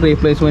ക്യാമറയാണ്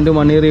റീപ്ലേസ്മെൻറ്റ്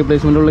 1 ഇയർ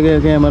റീപ്ലേസ്മെൻ്റ് ഉള്ള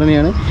ക്യാമറ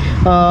തന്നെയാണ്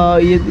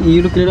ഈ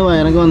ലുക്കിൻ്റെ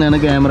വയറൊക്കെ വന്നതാണ്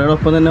ക്യാമറയുടെ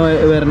ഒപ്പം തന്നെ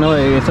വരുന്ന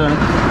വയേഴ്സാണ്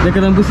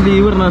ഇതൊക്കെ നമുക്ക്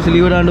സ്ലീവ്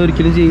ഇടാണ്ട്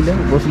ഒരിക്കലും ചെയ്യില്ല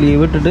അപ്പോൾ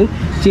സ്ലീവ് ഇട്ടിട്ട്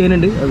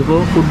ചെയ്യുന്നുണ്ട് അതിപ്പോൾ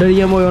ഫുഡ്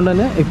കഴിക്കാൻ പോയതുകൊണ്ട്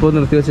തന്നെ ഇപ്പോൾ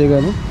നിർത്തി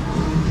വെച്ചേക്കാണ്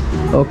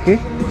ഓക്കെ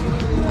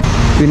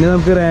പിന്നെ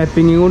നമുക്ക്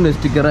റാപ്പിങ്ങും ഉണ്ട്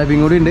സ്റ്റിക്കർ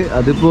റാപ്പിംഗ് കൂടി ഉണ്ട്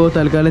അതിപ്പോൾ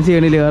തൽക്കാലം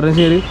ചെയ്യണില്ല കാരണം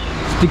വെച്ചാൽ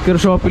സ്റ്റിക്കർ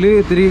ഷോപ്പിൽ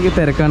ഇത്തിരി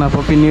തിരക്കാണ്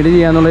അപ്പോൾ പിന്നീട്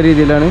ചെയ്യാന്നുള്ള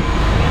രീതിയിലാണ്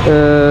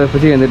ഇപ്പോൾ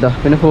ചെയ്യുന്നത് കേട്ടോ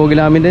പിന്നെ ഫോഗ്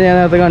ലാമ്പിൻ്റെ ഞാൻ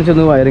നേരത്തെ കാണിച്ചു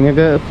തന്നു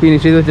വയറിങ്ങൊക്കെ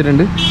ഫിനിഷ് ചെയ്ത്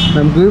വെച്ചിട്ടുണ്ട്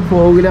നമുക്ക്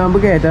ഫോഗ് ലാമ്പ്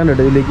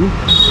കയറ്റാനുണ്ട് ഇതിലേക്ക്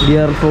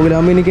DRL ഫോഗ്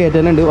ലാമ്പ് ഇനി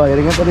കയറ്റാനുണ്ട്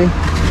വയറിങ്ങൊക്കെ അത്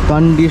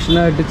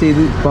കണ്ടീഷനായിട്ട്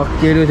ചെയ്ത്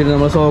പക്കയായിട്ട് വെച്ചിട്ടുണ്ട്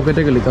നമ്മൾ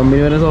സോക്കറ്റൊക്കെ ഉണ്ട്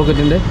കമ്പനി വരുന്ന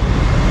സോക്കറ്റിൻ്റെ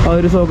ആ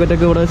ഒരു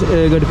സോക്കറ്റൊക്കെ ഇവിടെ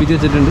ഘടിപ്പിച്ച്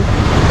വെച്ചിട്ടുണ്ട്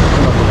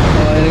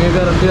വയറിങ്ങൊക്കെ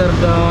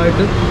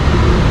കറക്റ്റായിട്ട്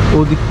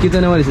ഒതുക്കി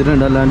തന്നെ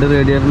വലിച്ചിട്ടുണ്ട് അല്ലാണ്ട്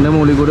റേഡിയേറ്ററിൻ്റെ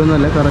മുകളിൽ കൂടെ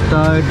ഒന്നുമല്ല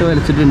കറക്റ്റായിട്ട്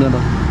വലിച്ചിട്ടുണ്ട്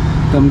കേട്ടോ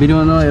കമ്പനി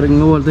വന്ന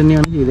വയറിങ് പോലെ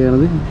തന്നെയാണ്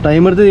ചെയ്തേണ്ടത്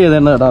ടൈം എടുത്ത്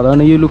ചെയ്തേണ്ടത് കേട്ടോ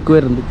അതാണ് ഈ ലുക്ക്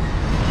വരുന്നത്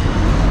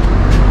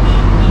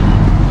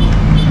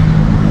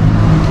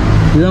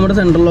ഇത് നമ്മുടെ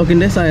സെൻട്രൽ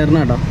ലോക്കിൻ്റെ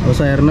സയറിനാണ് കേട്ടോ അപ്പോൾ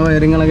സയറിൻ്റെ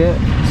വയറിങ്ങളൊക്കെ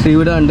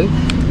സ്ലീവിടാണ്ട്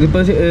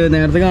ഇതിപ്പോൾ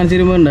നേരത്തെ കാണിച്ചു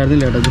തരുമ്പോൾ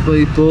ഉണ്ടായിരുന്നില്ല കേട്ടോ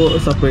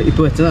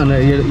ഇപ്പോൾ വെച്ചതാണ്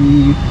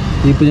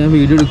ഇപ്പോൾ ഞാൻ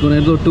വീഡിയോ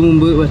എടുക്കുന്നതിന് തൊട്ട്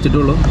മുമ്പ്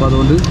വെച്ചിട്ടുള്ളൂ അപ്പോൾ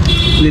അതുകൊണ്ട്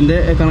ഇതിൻ്റെ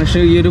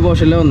കണക്ഷൻ ഈ ഒരു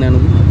പോർഷനിലാണ് വന്നതാണ്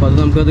അപ്പോൾ അത്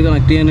നമുക്കത്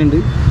കണക്ട് ചെയ്യാനുണ്ട്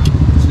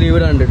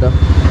സ്ലീവിടാണ്ട് കേട്ടോ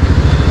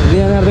ഇത്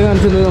ഞാൻ നേരത്തെ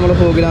കാണിച്ചത് നമ്മുടെ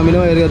ഫോഗ് ലാമ്പിന്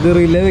വയർ അത്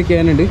റിലേ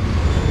വെക്കാനുണ്ട്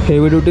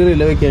ഹെവി ഡ്യൂട്ടി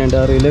റിലേ വെക്കാനുണ്ട്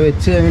ആ റിലേ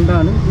വെച്ച്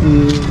കഴിഞ്ഞിട്ടാണ്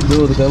ഇത്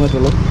ഒതുക്കാൻ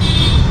പറ്റുള്ളൂ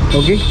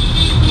ഓക്കെ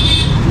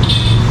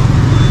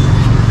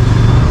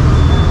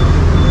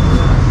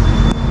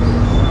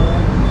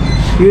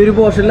ഈ ഒരു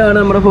പോർഷനിലാണ്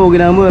നമ്മുടെ ഫോഗ്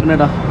ലാമ്പ്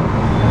വരുന്നത് കേട്ടോ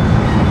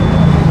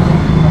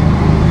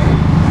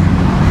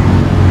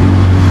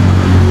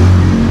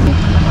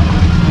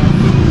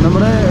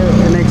നമ്മുടെ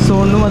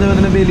നെക്സോണിനും അതേപോലെ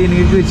തന്നെ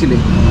ബെലീനിലേക്ക് വെച്ചില്ലേ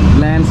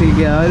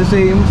ലാൻഡ്സിലേക്ക് ആ ഒരു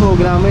സെയിം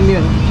ഫോഗ് ലാമ്പ്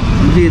തന്നെയാണ്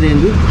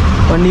ചെയ്തത്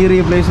 1 ഇയർ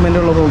റീപ്ലേസ്മെൻ്റ്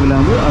ഉള്ള ഫോഗ്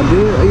ലാമ്പ് അത്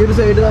ഈ ഒരു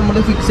സൈഡ് നമ്മൾ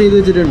ഫിക്സ് ചെയ്ത്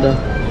വെച്ചിട്ടുണ്ട്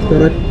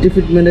കറക്റ്റ്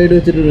ഫിറ്റ്മെൻ്റ് ആയിട്ട്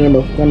വെച്ചിട്ടുണ്ട്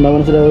കണ്ടോ കണ്ടാൽ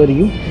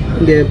മനസ്സിലാവുമായിരിക്കും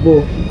ഗ്യാപ്പോ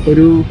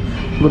ഒരു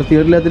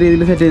വൃത്തികേടില്ലാത്ത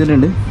രീതിയിൽ സെറ്റ്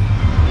ചെയ്തിട്ടുണ്ട്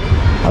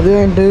അത്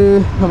കഴിഞ്ഞിട്ട്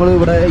നമ്മൾ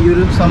ഇവിടെ ഈ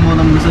ഒരു സംഭവം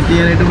നമ്മൾ സെറ്റ്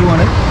ചെയ്യാനായിട്ട്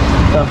പോവാണ്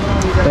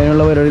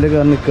അതിനുള്ള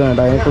പരിപാടിയിലൊക്കെ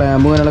നിൽക്കുകയാണ് അതിന്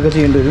ക്ലാമ്പ് കാര്യങ്ങളൊക്കെ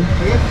ചെയ്യേണ്ടി വരും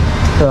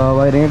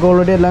വയറിങ്ങൊക്കെ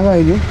ഓൾറെഡി എല്ലാം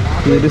കഴിഞ്ഞു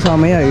ഈ ഒരു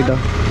സമയമായി കേട്ടോ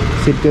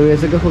സിറ്റ്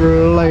കവേഴ്സൊക്കെ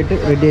ഫുള്ളായിട്ട്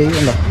റെഡിയായി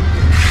ഉണ്ടോ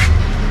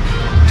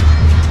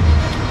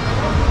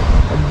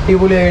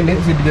അടിപൊളിയായിട്ട്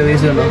സിറ്റ്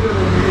കവേഴ്സ് ഉണ്ടോ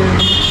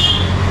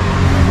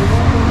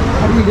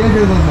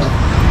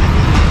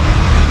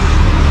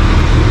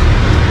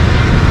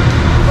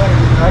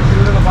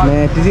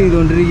മാറ്റ്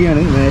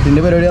ചെയ്തുകൊണ്ടിരിക്കുകയാണ്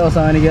മാറ്റിൻ്റെ പരിപാടി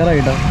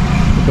അവസാനിക്കാറായിട്ടോ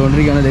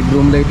ഇട്ടുകൊണ്ടിരിക്കുകയാണ് ലെഗ്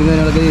റൂം ലൈറ്റും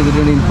കാര്യങ്ങളൊക്കെ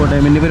ചെയ്തിട്ടുണ്ട്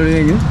ഇൻഫോടൈൻമെൻറ്റ് പരിപാടി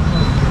കഴിഞ്ഞു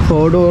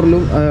 4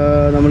 ഡോറിലും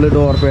നമ്മൾ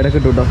ഡോർ പേഡൊക്കെ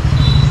ഇട്ടു കേട്ടോ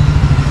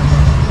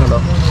കേട്ടോ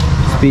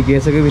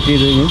സ്പീക്കേഴ്സൊക്കെ ഫിറ്റ്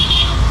ചെയ്ത് കഴിഞ്ഞു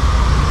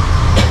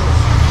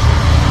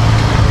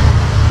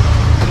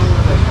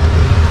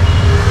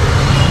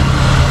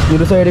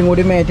ഒരു സൈഡും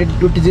കൂടി മാറ്റ്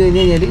ഇട്ടിച്ച്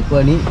കഴിഞ്ഞ് കഴിഞ്ഞാൽ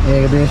പണി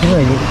ഏകദേശം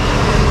കഴിഞ്ഞു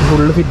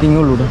ഫുള്ള് ഫിറ്റിങ്ങേ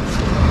ഉള്ളൂ കേട്ടോ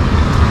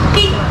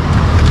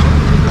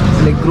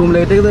ലെഗ് റൂം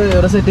ലൈറ്റൊക്കെ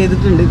വേറെ സെറ്റ്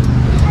ചെയ്തിട്ടുണ്ട്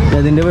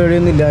അതിൻ്റെ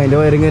പരിപാടിയൊന്നും ഇല്ല അതിൻ്റെ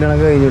വയറിങ്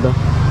കാര്യങ്ങളൊക്കെ കഴിഞ്ഞു കേട്ടോ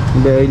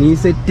ഇനി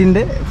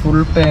സെറ്റിൻ്റെ ഫുൾ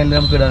പാനൽ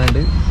നമുക്ക്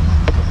ഇടാനുണ്ട്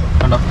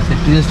കണ്ടോ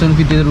സെറ്റ് ജസ്റ്റ് ഒന്ന്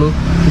ഫിറ്റ് ചെയ്തിട്ടുള്ളൂ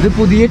ഇത്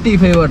പുതിയ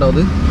T5 കേട്ടോ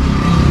അത്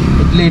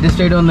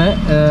ലേറ്റസ്റ്റ് ആയിട്ട് വന്ന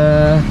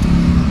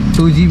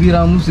 2GB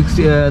റാമും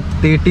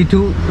 32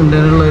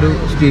 ഉണ്ടെന്നുള്ളൊരു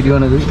സ്റ്റീരിയോ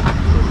ആണിത്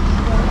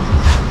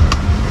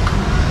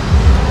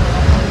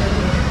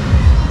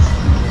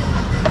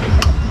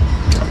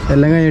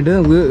എല്ലാം കഴിഞ്ഞിട്ട്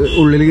നമുക്ക്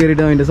ഉള്ളിൽ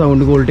കയറിയിട്ട് അതിൻ്റെ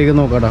സൗണ്ട് ക്വാളിറ്റിയൊക്കെ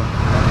നോക്കാം കേട്ടോ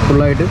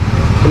ഫുള്ളായിട്ട്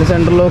പിന്നെ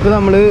സെൻട്രൽ ലോക്ക്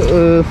നമ്മൾ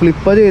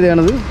ഫ്ലിപ്പാണ്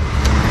ചെയ്തതാണത്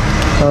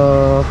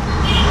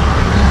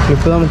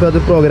ഫ്ലിപ്പ് നമുക്കത്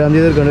പ്രോഗ്രാം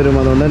ചെയ്തെടുക്കേണ്ടി വരും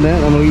അതുകൊണ്ട് തന്നെ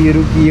നമ്മൾ ഈ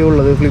ഒരു കീ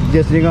ഉള്ളത് ഫ്ലിപ്പ്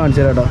ജസ്റ്റ്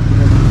കാണിച്ചു തരാം കേട്ടോ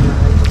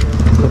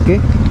ഓക്കെ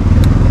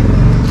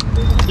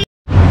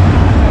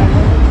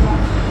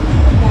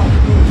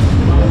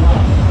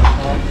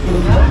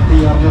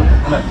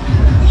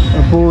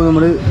അപ്പോൾ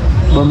നമ്മൾ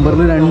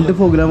ബമ്പറിൽ 2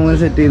 പ്രോഗ്രാം അങ്ങനെ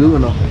സെറ്റ് ചെയ്തു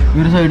കണ്ടോ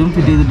ഈ ഒരു സൈഡും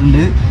ഫിറ്റ്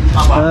ചെയ്തിട്ടുണ്ട്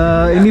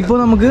ഇനിയിപ്പോൾ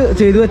നമുക്ക്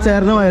ചെയ്തു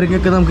വെച്ചായിരുന്ന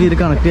വയറിങ്ങൊക്കെ നമുക്ക് ഇത്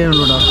കണക്ട്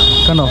ചെയ്യാനുള്ളൂ കേട്ടോ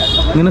കണ്ടോ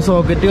ഇങ്ങനെ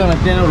സോക്കറ്റ്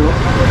കണക്ട് ചെയ്യാനുള്ളൂ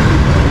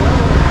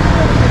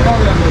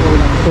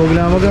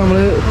പ്രോഗ്രാമൊക്കെ നമ്മൾ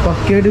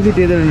പക്കയായിട്ട് ഫിറ്റ്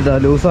ചെയ്തിട്ടുണ്ട് കേട്ടോ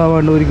ലൂസ്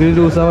ആവാണ്ട് ഒരിക്കലും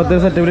ലൂസ് ആവാത്ത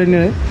സെറ്റപ്പിൽ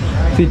തന്നെയാണ്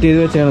ഫിറ്റ് ചെയ്ത്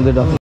വെച്ചാണത്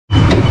കേട്ടോ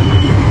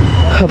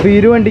അപ്പോൾ ഈ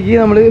ഒരു വണ്ടിക്ക്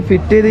നമ്മൾ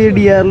ഫിറ്റ് ചെയ്ത് ഈ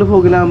DRL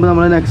ഫോഗ് ലാമ്പ്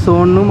നമ്മൾ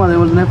നെക്സോണിനും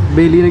അതേപോലെ തന്നെ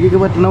ബെലീനൊക്കെ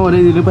പറ്റുന്ന പോലെ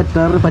ഇതിൽ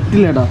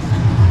പറ്റില്ല കേട്ടോ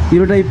ഈ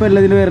ഒരു ടൈപ്പ് അല്ല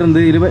ഇതിൽ വരുന്നത്.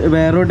 ഇതിൽ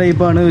വേറൊരു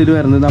ടൈപ്പാണ് ഇതിൽ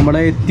വരുന്നത്. നമ്മുടെ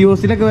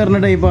എത്തിയോസിലൊക്കെ വരുന്ന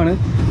ടൈപ്പാണ്.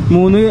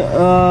 3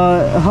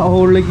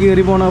 ഹോളിലേക്ക്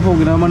കയറി പോകുന്ന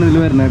പ്രോഗ്രാമാണ് ഇതിൽ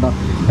വരുന്നത് കേട്ടോ.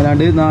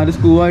 അല്ലാണ്ട് 4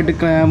 സ്ക്രൂ ആയിട്ട്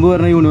ക്ലാമ്പ്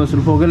വരുന്ന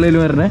യൂണിവേഴ്സൽ ഫോഗ് അല്ല ഇതിൽ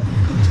വരുന്നത്.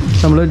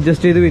 നമ്മൾ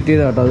അഡ്ജസ്റ്റ് ചെയ്ത് ഫിറ്റ്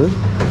ചെയ്താൽ കേട്ടോ അത്.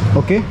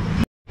 ഓക്കെ,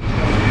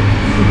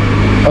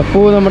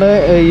 അപ്പോൾ നമ്മുടെ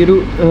ഈ ഒരു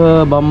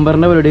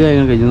ബമ്പറിൻ്റെ പരിപാടി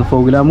കഴിഞ്ഞു.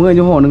 ഫോഗ് ലാമ്പ്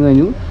കഴിഞ്ഞു, ഹോണും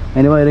കഴിഞ്ഞു,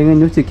 അതിന് വയറിങ്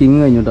കഴിഞ്ഞു, ചെക്കിങ്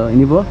കഴിഞ്ഞു കേട്ടോ.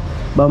 ഇനിയിപ്പോൾ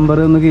ബമ്പർ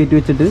ഒന്ന് കയറ്റി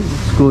വെച്ചിട്ട്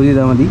സ്ക്രൂ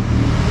ചെയ്താൽ മതി.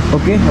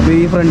 ഓക്കെ, അപ്പോൾ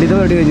ഈ ഫ്രണ്ടിൻ്റെ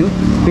പരിപാടി കഴിഞ്ഞു.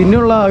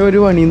 പിന്നെയുള്ള ആ ഒരു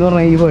പണി എന്ന്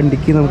പറഞ്ഞാൽ ഈ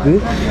വണ്ടിക്ക് നമുക്ക്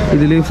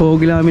ഇതിൽ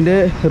ഫോഗ് ലാമ്പിൻ്റെ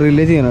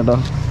റിലേ ചെയ്യണം കേട്ടോ.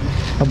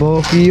 അപ്പോൾ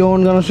കീ ഓൺ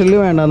കണക്ഷനിൽ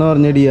വേണ്ടെന്ന്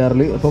പറഞ്ഞ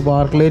DRൽ. അപ്പോൾ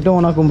പാർക്ക് ലൈറ്റ്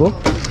ഓൺ ആക്കുമ്പോൾ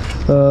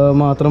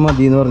മാത്രം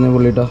മതി എന്ന് പറഞ്ഞ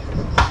പുള്ളി കേട്ടോ.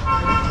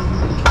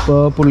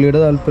 അപ്പോൾ പുള്ളിയുടെ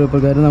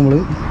താല്പര്യപ്രകാരം നമ്മൾ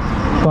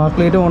പാർക്ക്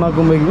ലൈറ്റ് ഓൺ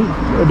ആക്കുമ്പോഴേക്കും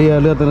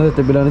DRൽ അത്ര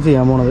സെറ്റപ്പിലാണ്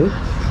ചെയ്യാൻ പോണത്.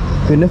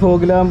 പിന്നെ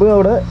ഫോഗ് ലാമ്പ്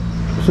അവിടെ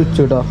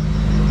സ്വിച്ച് കേട്ടോ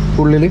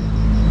ഉള്ളിൽ.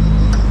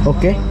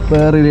 ഓക്കെ,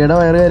 റിലേയുടെ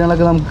വയർ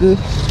കാര്യങ്ങളൊക്കെ നമുക്ക്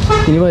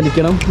ഇനി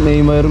വലിക്കണം.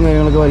 മെയിൻ വയറും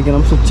കാര്യങ്ങളൊക്കെ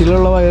വലിക്കണം.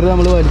 സ്വിച്ചിലുള്ള വയർ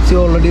നമ്മൾ വലിച്ച്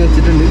ഓൾറെഡി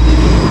വെച്ചിട്ടുണ്ട്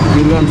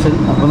ഈ ഒരു കണക്ഷൻ.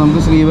 അപ്പോൾ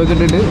നമുക്ക് സ്ലീവൊക്കെ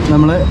ഇട്ടിട്ട്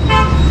നമ്മളെ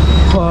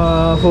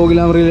ഫോഗ്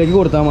ലാമ്പറിലേക്ക്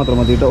കൊടുത്താൽ മാത്രം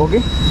മതി കേട്ടോ. ഓക്കെ,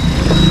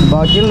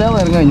 ബാക്കിയുള്ള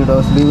വയറും കഴിഞ്ഞു കേട്ടോ.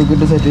 സ്ലീവൊക്കെ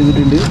ഇട്ട് സെറ്റ്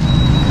ചെയ്തിട്ടുണ്ട്.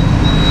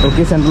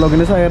 Okay, central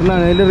ലോക്കിൻ്റെ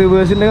സയറിനാണ്. അതിൽ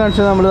റിവേഴ്സിൻ്റെ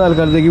കണക്ഷൻ നമ്മൾ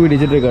തൽക്കാലത്തേക്ക്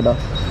പിടിച്ചിട്ടേക്കാം കേട്ടോ.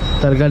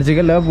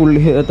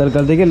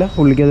 തൽക്കാലത്തേക്കല്ല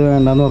പുള്ളിക്ക് അത്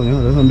വേണ്ടാന്ന് പറഞ്ഞു.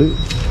 അതുകൊണ്ട്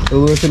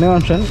റിവേഴ്സിൻ്റെ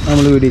കണക്ഷൻ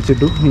നമ്മൾ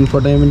പിടിച്ചിട്ടു.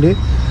 ഇൻഫോടൈൻമെൻറ്റ്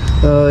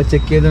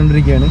ചെക്ക്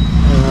ചെയ്തുകൊണ്ടിരിക്കുകയാണ്.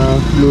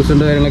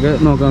 ലൂസിൻ്റെ കാര്യങ്ങളൊക്കെ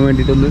നോക്കാൻ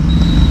വേണ്ടിയിട്ടൊന്ന്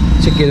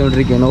ചെക്ക്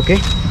ചെയ്തുകൊണ്ടിരിക്കുകയാണ്. ഓക്കെ,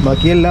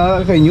 ബാക്കി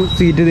എല്ലാം കഴിഞ്ഞു.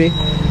 സീറ്റ്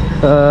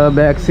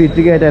ബാക്ക്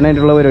സീറ്റ്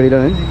കയറ്റാനായിട്ടുള്ള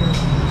പരിപാടിയിലാണ്.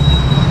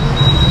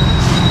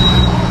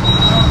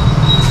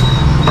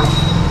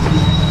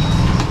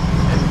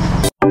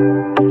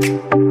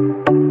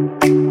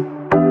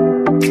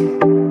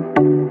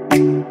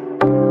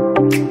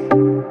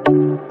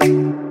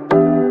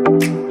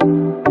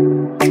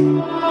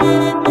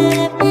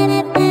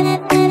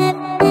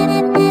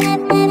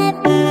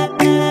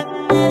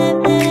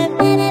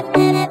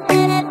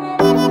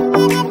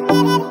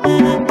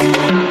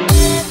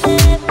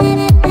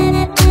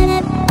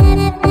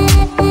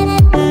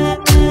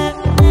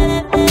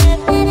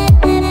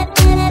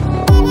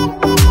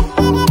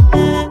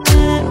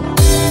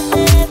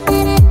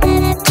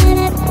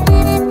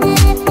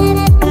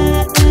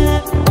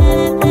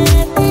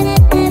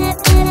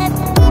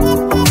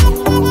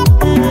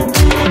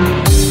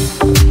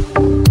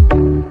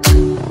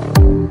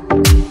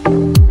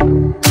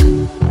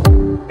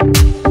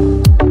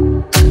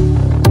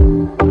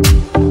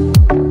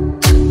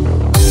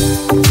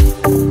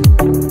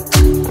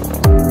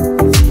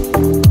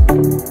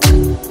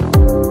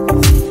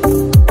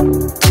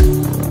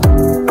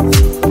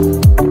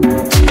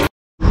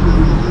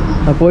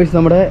 അപ്പോൾ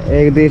നമ്മുടെ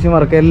ഏകദേശം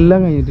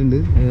വർക്കെല്ലാം കഴിഞ്ഞിട്ടുണ്ട്.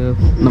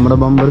 നമ്മുടെ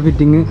ബമ്പർ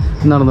ഫിറ്റിങ്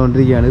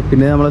നടന്നുകൊണ്ടിരിക്കുകയാണ്.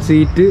 പിന്നെ നമ്മളെ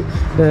സീറ്റ്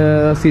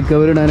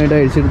കവർ ഇടാനായിട്ട്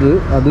അഴിച്ചെടുത്തത്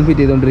അതും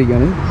ഫിറ്റ്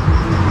ചെയ്തുകൊണ്ടിരിക്കുകയാണ്.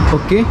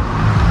 ഓക്കെ,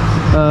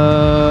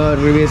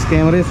 റിവേഴ്സ്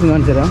ക്യാമറ ജസ്റ്റ്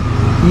കാണിച്ചു തരാം.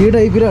 ഈ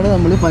ടൈപ്പിലാണ്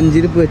നമ്മൾ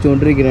പഞ്ചിൽ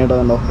വെച്ചുകൊണ്ടിരിക്കുന്നത് കേട്ടോ.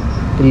 കണ്ടോ,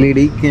 LED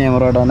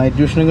ക്യാമറ കേട്ടോ.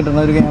 നൈറ്റ് വിഷൻ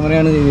കിട്ടുന്ന ഒരു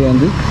ക്യാമറയാണ്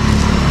ചെയ്യുന്നത്.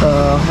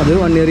 അത്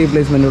 1 ഇയർ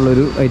റീപ്ലേസ്മെൻ്റ്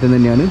ഉള്ളൊരു ഐറ്റം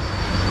തന്നെയാണ്.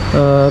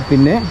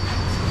 പിന്നെ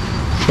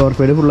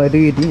ടോർപേഡ് ഫുള്ളായിട്ട്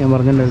കയറ്റി ഞാൻ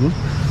പറഞ്ഞിട്ടുണ്ടായിരുന്നു.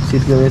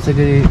 സീറ്റ്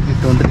കവേഴ്സൊക്കെ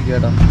ഇട്ടുകൊണ്ടിരിക്കുക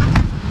കേട്ടോ.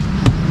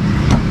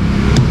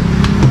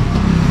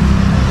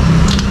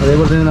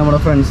 അതേപോലെ തന്നെ നമ്മുടെ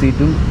ഫ്രണ്ട്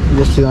സീറ്റും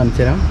ജസ്റ്റ്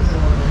കാണിച്ചു തരാം.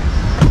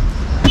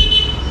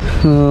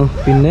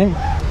 പിന്നെ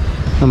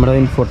നമ്മുടെ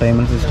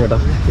ഇൻഫോടൈൻമെൻറ്റ് സിസ്റ്റം കേട്ടോ.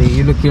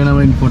 ഈ ലൊക്കെയാണ്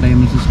നമ്മുടെ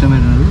ഇൻഫോടൈൻമെൻറ്റ് സിസ്റ്റം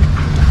വരുന്നത്.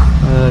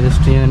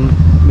 ജസ്റ്റ് ഞാൻ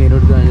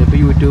മെയിനോട്ട് കാണിച്ചത്. ഇപ്പോൾ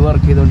യൂട്യൂബ്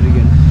വർക്ക്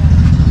ചെയ്തുകൊണ്ടിരിക്കുകയാണ്.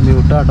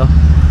 മ്യൂട്ടാട്ടോ.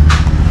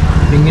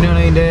 ഇങ്ങനെയാണ്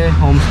അതിൻ്റെ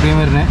ഹോം സ്ക്രീൻ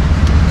വരുന്നത്.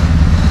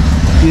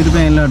 ഈ ഒരു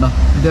പാനലാട്ടോ.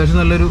 അത്യാവശ്യം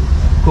നല്ലൊരു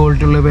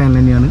ക്വാളിറ്റി ഉള്ള പാനൽ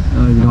തന്നെയാണ്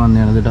ഇതിന്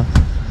വന്നതാണ് കേട്ടോ.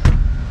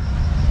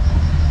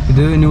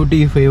 ഇത് ന്യൂ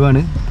T5 ആണ്,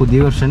 പുതിയ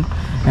വെർഷൻ.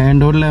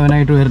 ആൻഡ്രോയിഡ് 11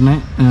 ആയിട്ട് വരുന്ന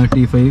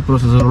T5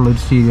 പ്രോസസ്സറുള്ളൊരു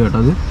സ്റ്റീരിയോ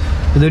കേട്ടോ.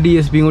 ഇത്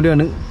DSPയും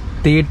കൂടിയാണ്.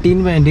 13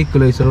 ബാൻഡ്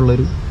ഇക്വലൈസർ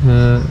ഉള്ളൊരു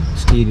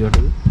സ്റ്റീരിയോ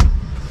കേട്ടോ.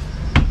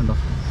 കണ്ടോ,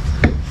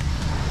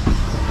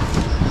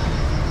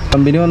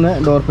 കമ്പനി വന്ന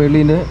ഡോർ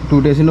പേഡിലിൻ്റെ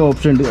 2 ടേഴ്സിൻ്റെ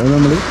ഓപ്ഷൻ ഉണ്ട്. അത്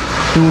നമ്മൾ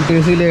 2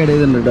 ടേഴ്സിൽ ആഡ്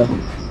ചെയ്തിട്ടുണ്ട് കേട്ടോ.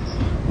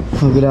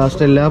 നമുക്ക്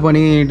ലാസ്റ്റ് എല്ലാ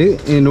പണി കഴിഞ്ഞിട്ട്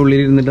ഇതിൻ്റെ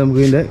ഉള്ളിൽ ഇരുന്നിട്ട്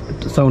നമുക്ക് ഇതിൻ്റെ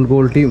സൗണ്ട്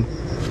ക്വാളിറ്റിയും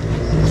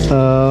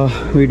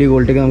വീഡിയോ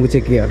ക്വാളിറ്റിയൊക്കെ നമുക്ക്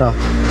ചെക്ക് ചെയ്യാം കേട്ടോ.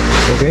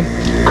 ഓക്കെ,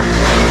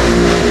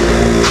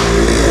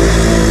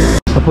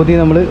 അപ്പോൾ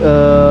നമ്മൾ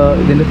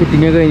ഇതിൻ്റെ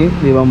ഫിറ്റിംഗ് കഴിഞ്ഞ്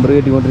ഈ ബമ്പർ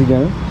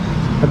കെട്ടിക്കൊണ്ടിരിക്കുകയാണ്.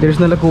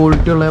 അത്യാവശ്യം നല്ല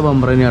ക്വാളിറ്റി ഉള്ള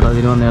ബമ്പർ തന്നെയാണ്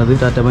അതിന് വന്നത്.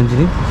 ടാറ്റ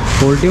പഞ്ചിന്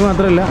ക്വാളിറ്റി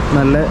മാത്രമല്ല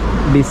നല്ല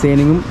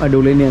ഡിസൈനിങ്ങും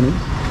അടിപൊളി തന്നെയാണ്.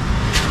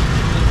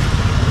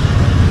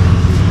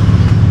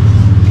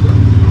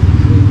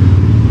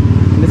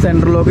 പിന്നെ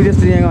സെൻട്രൽ ലോക്ക്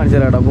ജസ്റ്റ് ഞാൻ കാണിച്ചു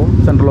തരാം കേട്ടോ. അപ്പോൾ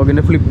സെൻട്രൽ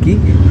ലോക്കിൻ്റെ ഫ്ലിപ്പ്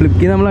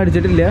കീ നമ്മൾ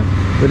അടിച്ചിട്ടില്ല.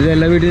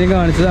 എല്ലാ വീട്ടിലും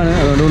കാണിച്ചതാണ്.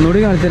 അതുകൊണ്ട്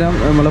ഒന്നുകൂടി കാണിച്ചു തരാം.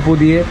 നമ്മളെ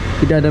പുതിയ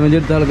ഈ ടാറ്റ പഞ്ച്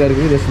എടുത്ത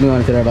ആൾക്കാർക്ക് ജസ്റ്റ് ഒന്ന്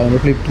കാണിച്ചു തരാം കേട്ടോ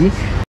അതിൻ്റെ ഫ്ലിപ്പ് കീ.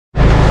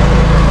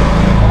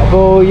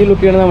 അപ്പോൾ ഈ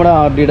ലുക്കാണ് നമ്മുടെ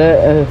RDയുടെ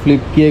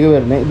ഫ്ലിപ്പ് കീ ഒക്കെ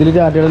വരുന്നത്. ഇതിൽ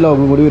ടാറ്റയുടെ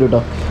ലോഗും കൂടി വരും കേട്ടോ.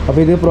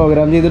 അപ്പോൾ ഇത്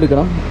പ്രോഗ്രാം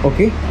ചെയ്തെടുക്കണം.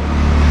 ഓക്കെ,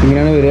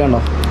 ഇങ്ങനെയാണ് വരിക കേട്ടോ.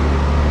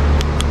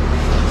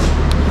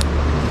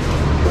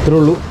 ഇത്രേ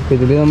ഉള്ളൂ.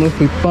 ഇതിൽ നമ്മൾ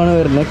ഫ്ലിപ്പാണ്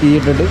വരുന്നത്, കീ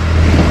ഇട്ടിട്ട്.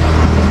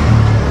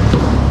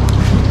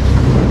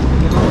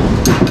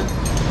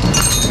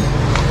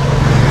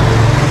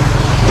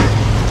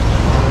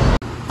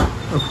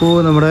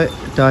 അപ്പോൾ നമ്മുടെ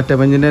ടാറ്റ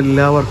പഞ്ചിൻ്റെ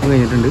എല്ലാ വർക്കും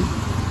കഴിഞ്ഞിട്ടുണ്ട്.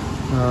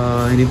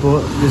 ഇനിയിപ്പോൾ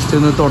ജസ്റ്റ്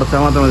ഒന്ന് തുടച്ചാൽ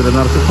മാത്രം മതി.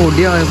 നിറച്ച്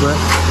പൊടിയാണ് ഇപ്പോൾ,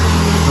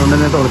 അതുകൊണ്ട്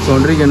തന്നെ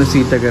തുടച്ചുകൊണ്ടിരിക്കുകയാണ്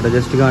സീറ്റൊക്കെ ആയിട്ട്.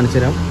 ജസ്റ്റ് കാണിച്ചു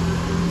തരാം.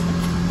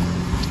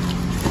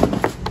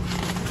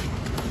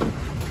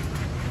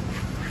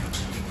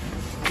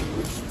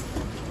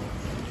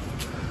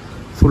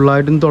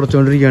 ഫുള്ളായിട്ടൊന്ന്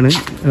തുടച്ചുകൊണ്ടിരിക്കുകയാണ്.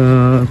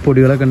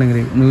 പൊടികളൊക്കെ ഉണ്ടെങ്കിൽ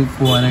ഒന്ന്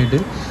പോകാനായിട്ട്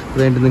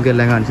അതായിട്ട് നിങ്ങൾക്ക്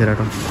എല്ലാം കാണിച്ചു തരാം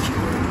കേട്ടോ.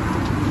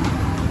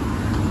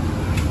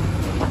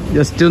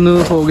 ജസ്റ്റ് ഒന്ന്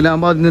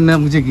ഫോഗിലാകുമ്പോൾ ആദ്യം തന്നെ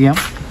നമുക്ക് ചെക്ക് ചെയ്യാം.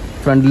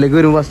 ഫ്രണ്ടിലേക്ക്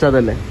വരും ഫസ്റ്റ്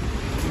അതല്ലേ.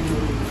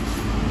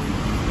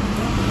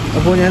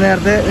 അപ്പോൾ ഞാൻ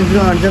നേരത്തെ എനിക്ക്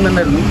കാണിച്ചു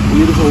തന്നിട്ടുണ്ടായിരുന്നു ഈ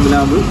ഒരു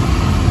ഫോഗിലാമ്പ്.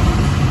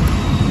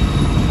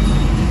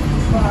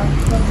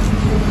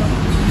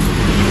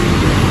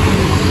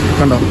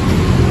 കണ്ടോ,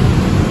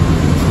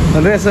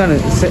 നല്ല രസമാണ്.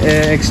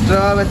 എക്സ്ട്രാ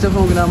വെച്ച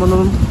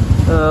ഫോഗിലാമ്പൊന്നും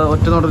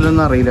ഒറ്റ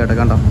നോട്ടലൊന്നും അറിയില്ല കേട്ടോ.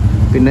 കണ്ടോ,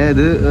 പിന്നെ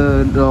ഇത്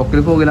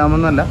ലോക്കൽ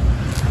ഫോഗിലാമ്പൊന്നുമല്ല,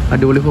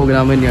 അടിപൊളി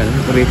ഫോഗിലാമ്പ് തന്നെയാണ്.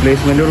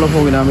 റീപ്ലേസ്മെൻ്റ് ഉള്ള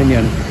ഫോഗിലാമ്പ്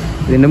തന്നെയാണ്.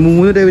 ഇതിൻ്റെ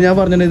 3 ടൈപ്പ് ഞാൻ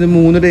പറഞ്ഞിട്ടുണ്ട്. ഇത്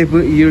 3 ടൈപ്പ്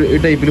ഈ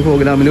ടൈപ്പിൽ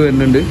ഫോഗിലാമ്പിൽ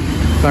വരുന്നുണ്ട്.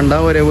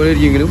 കണ്ടാൽ ഒരേപോലെ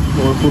ഇരിക്കുമെങ്കിലും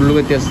ഫുള്ള്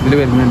വ്യത്യാസത്തിൽ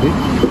വരുന്നുണ്ട്.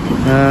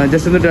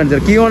 ജസ്റ്റ് ഒന്ന്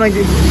കാണിച്ചാൽ കീ ഓൺ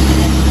ആക്കി.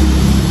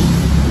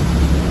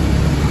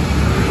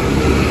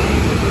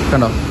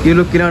 കണ്ടോ, ഈ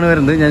ലുക്കിലാണ്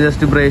വരുന്നത്. ഞാൻ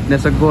ജസ്റ്റ്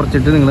ബ്രൈറ്റ്നെസ് ഒക്കെ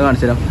കുറച്ചിട്ട് നിങ്ങൾ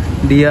കാണിച്ചു തരാം.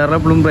 DRL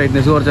എപ്പോഴും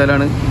ബ്രൈറ്റ്നെസ്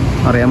കുറച്ചാലാണ്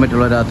അറിയാൻ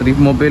പറ്റുള്ളൂ. രാത്രി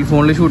മൊബൈൽ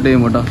ഫോണിൽ ഷൂട്ട്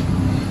ചെയ്യുമ്പോൾ കേട്ടോ.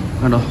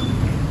 കണ്ടോ,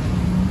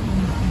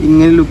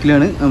 ഇങ്ങനെ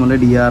ലുക്കിലാണ് നമ്മുടെ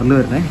DRL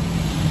വരുന്നത്.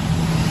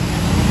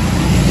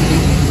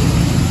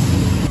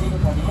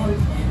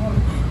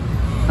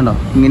 കണ്ടോ,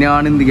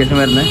 ഇങ്ങനെയാണ് ഇൻഡിക്കേഷൻ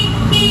വരുന്നത്.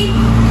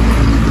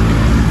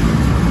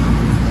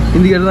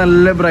 ഇൻഡിക്കേറ്റർ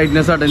നല്ല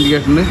ബ്രൈറ്റ്നെസ് ആട്ടോ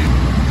ഇൻഡിക്കേറ്ററിന്.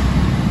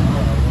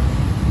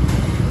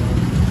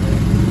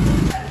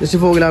 ജസ്റ്റ്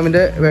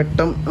ഫോഗ്ലാമിൻ്റെ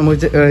വെട്ടം നമുക്ക്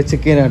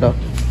ചെക്ക് ചെയ്യാൻ കേട്ടോ.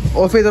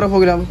 ഓഫ് ചെയ്തോ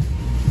ഫോഗ്ലാം.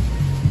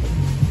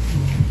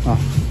 ആ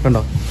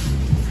കണ്ടോ,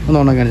 ഒന്ന്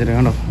ഓണാക്കി കാണിച്ചിട്ട്.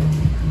 കണ്ടോ,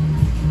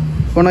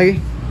 ഓണാക്കി.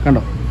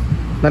 കണ്ടോ,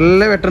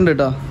 നല്ല വെട്ടുണ്ട്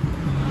കേട്ടോ.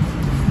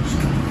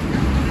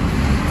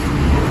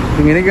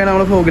 ഇങ്ങനെയൊക്കെയാണ്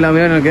നമ്മൾ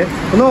ഫോഗ്ലാമിനൊക്കെ.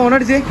 ഒന്ന്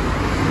ഓണടിച്ചേ.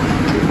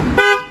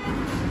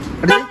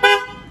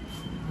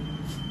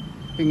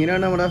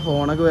 ഇങ്ങനെയാണ് നമ്മുടെ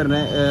ഹോണൊക്കെ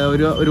വരുന്നത്.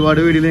 ഒരുപാട്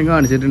വീഡിയോയിൽ ഞാൻ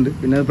കാണിച്ചിട്ടുണ്ട്.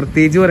 പിന്നെ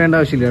പ്രത്യേകിച്ച് പറയേണ്ട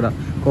ആവശ്യമില്ല കേട്ടോ.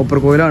 Copper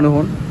കോയിലാണ്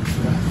horn.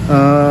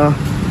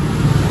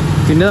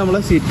 പിന്നെ നമ്മളെ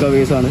സീറ്റ്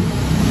കവേഴ്സാണ്.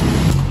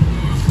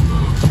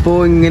 അപ്പോൾ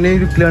ഇങ്ങനെ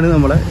ലുക്കിലാണ്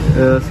നമ്മളെ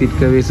സീറ്റ്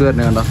കവേഴ്സ്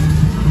വരുന്നത്. കണ്ടോ,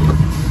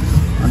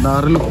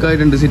 അടാറ്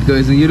ലുക്കായിട്ടുണ്ട് സീറ്റ്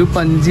കവേഴ്സ്. ഈ ഒരു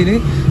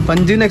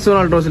പഞ്ച് നെക്സോൺ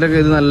അൾട്രോസിലൊക്കെ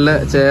ഇത് നല്ല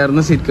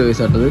ചേർന്ന സീറ്റ്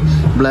കവേഴ്സ് ആട്ടത്.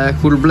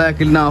 ഫുൾ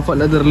ബ്ലാക്കിൽ നാഫ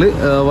ലെതറിൽ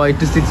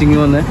വൈറ്റ് സ്റ്റിച്ചിങ്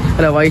വന്നേ,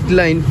 അല്ല വൈറ്റ്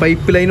ലൈൻ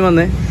പൈപ്പ് ലൈൻ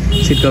വന്നേ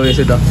സീറ്റ്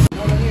കവേഴ്സ് കേട്ടോ.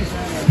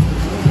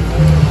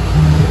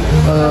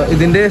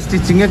 ഇതിൻ്റെ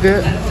സ്റ്റിച്ചിങ് ഒക്കെ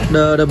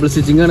ഡബിൾ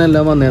സ്റ്റിച്ചിങ് ആണ്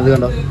എല്ലാം വന്നത്.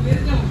 കണ്ടോ,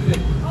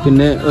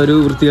 പിന്നെ ഒരു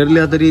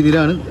വൃത്തികേടില്ലാത്ത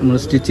രീതിയിലാണ് നമ്മൾ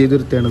സ്റ്റിച്ച് ചെയ്ത്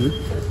വൃത്തിയാണത്.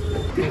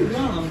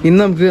 ഇന്ന്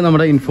നമുക്ക്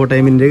നമ്മുടെ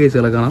ഇൻഫോടൈൻമെൻറ്റിൻ്റെ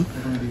കേസുകളൊക്കെ കാണാം.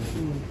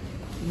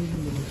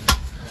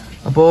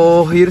 അപ്പോൾ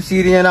ഈ ഒരു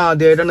സ്റ്റീരിയോ ഞാൻ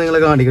ആദ്യമായിട്ടാണ്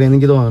നിങ്ങളെ കാണിക്കണത്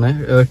എനിക്ക് തോന്നണേ.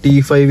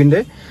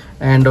 T5-ൻ്റെ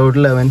Android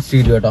 11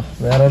 സ്റ്റീരിയോ കേട്ടോ.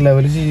 വേറെ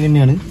ലെവൽ സ്റ്റീരിയോ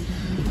തന്നെയാണ്.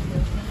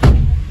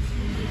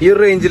 ഈ ഒരു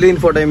റേഞ്ചിൽ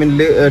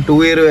ഇൻഫോടൈൻമെൻറ്റിൽ 2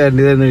 ഇയർ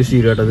വാറണ്ടി തരുന്ന ഒരു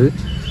സ്റ്റീരിയോ കേട്ടോ. അത്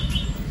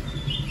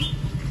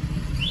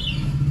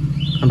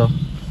കണ്ടോ,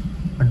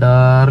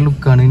 അടാറ്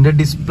ലുക്കാണ്. ഇതിൻ്റെ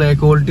ഡിസ്പ്ലേ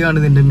ക്വാളിറ്റിയാണ്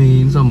ഇതിൻ്റെ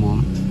മെയിൻ സംഭവം.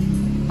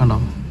 കണ്ടോ,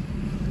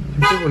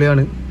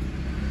 അടിപൊളിയാണ്.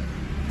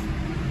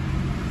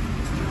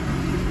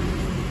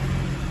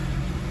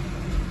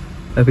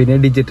 പിന്നെ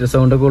ഡിജിറ്റൽ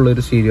സൗണ്ട് ഒക്കെ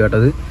ഉള്ളൊരു സ്റ്റീരിയോ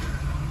ആട്ടത്.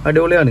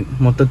 അടിപൊളിയാണ്,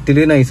 മൊത്തത്തിൽ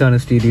നൈസാണ്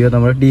സ്റ്റീരിയോ.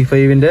 നമ്മുടെ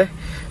T5-ൻ്റെ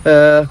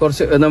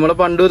കുറച്ച് നമ്മളെ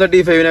പണ്ട് വന്ന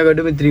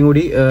T5-നെക്കാട്ടും ഇത്രയും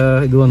കൂടി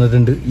ഇത്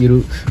വന്നിട്ടുണ്ട് ഈ ഒരു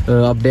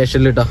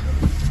അപ്ഡേഷനിൽ കേട്ടോ.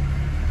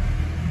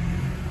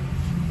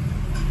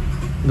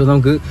 ഇത്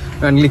നമുക്ക്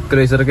വേണമെങ്കിൽ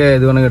ഇക്വലൈസറൊക്കെ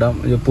ഏത് വേണമെങ്കിൽ ഇടാം.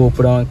 പോപ്പ്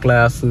ഇടാം,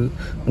 ക്ലാസ്,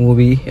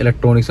 മൂവി,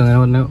 ഇലക്ട്രോണിക്സ്, അങ്ങനെ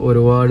പറഞ്ഞാൽ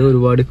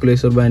ഒരുപാട്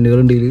ഇക്വലൈസർ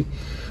ബാൻഡുകളുണ്ട് ഇതിൽ.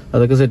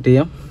 അതൊക്കെ സെറ്റ്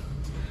ചെയ്യാം.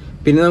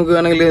 പിന്നെ നമുക്ക്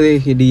വേണമെങ്കിൽ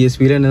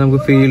DSPയിൽ തന്നെ നമുക്ക്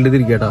ഫീൽഡ്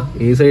തിരിക്കാം കേട്ടോ.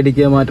 ഏത്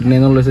സൈഡിലേക്ക്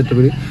മാറ്റണേന്നുള്ള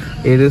സെറ്റപ്പിൽ,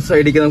 ഏത്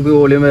സൈഡിലേക്ക് നമുക്ക്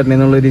വോളിയം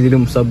വരണേന്നുള്ള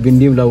രീതിയിലും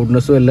സബിൻ്റെയും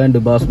ലൗഡ്നെസ്സും എല്ലാം ഉണ്ട്.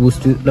 ബാസ്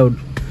ബൂസ്റ്റ്,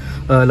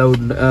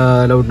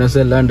 ലൗഡ്നെസ്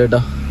എല്ലാം ഉണ്ട്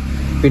കേട്ടോ.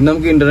 പിന്നെ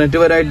നമുക്ക് ഇന്റർനെറ്റ്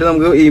വരായിട്ട്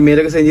നമുക്ക്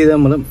ഇമെയിലൊക്കെ സെൻഡ് ചെയ്താൽ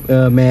നമ്മൾ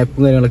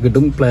മാപ്പും കാര്യങ്ങളൊക്കെ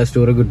കിട്ടും. പ്ലേ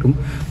സ്റ്റോർ കിട്ടും,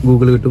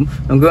 ഗൂഗിൾ കിട്ടും.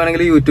 നമുക്ക്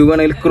വേണമെങ്കിൽ യൂട്യൂബ്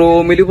വേണമെങ്കിൽ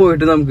ക്രോമിൽ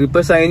പോയിട്ട് നമുക്ക്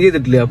ഇപ്പോൾ സൈൻ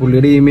ചെയ്തിട്ടില്ല,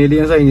 പുള്ളിയുടെ ഇമെയിൽ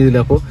ഞാൻ സൈൻ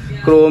ചെയ്തില്ല. അപ്പോൾ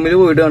ക്രോമിൽ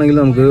പോയിട്ട് ആണെങ്കിൽ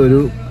നമുക്ക് ഒരു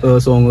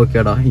സോങ്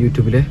വെക്കാടാ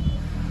യൂട്യൂബിലെ.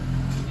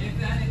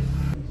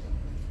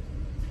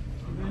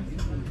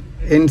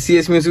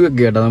 NCS മ്യൂസിക്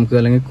വെക്കുക കേട്ടോ നമുക്ക്,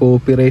 അല്ലെങ്കിൽ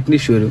കോപ്പി റൈറ്റിന്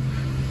ഇഷ്യൂ വരും.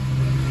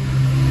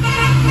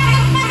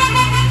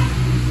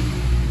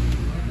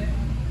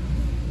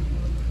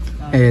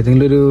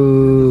 ഏതെങ്കിലും ഒരു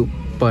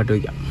പാട്ട്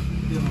വയ്ക്കാം.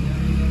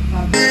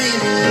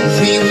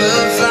 We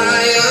will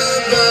fly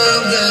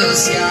above the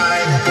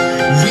sky.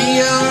 We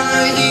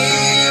are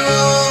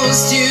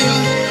heroes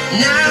tonight.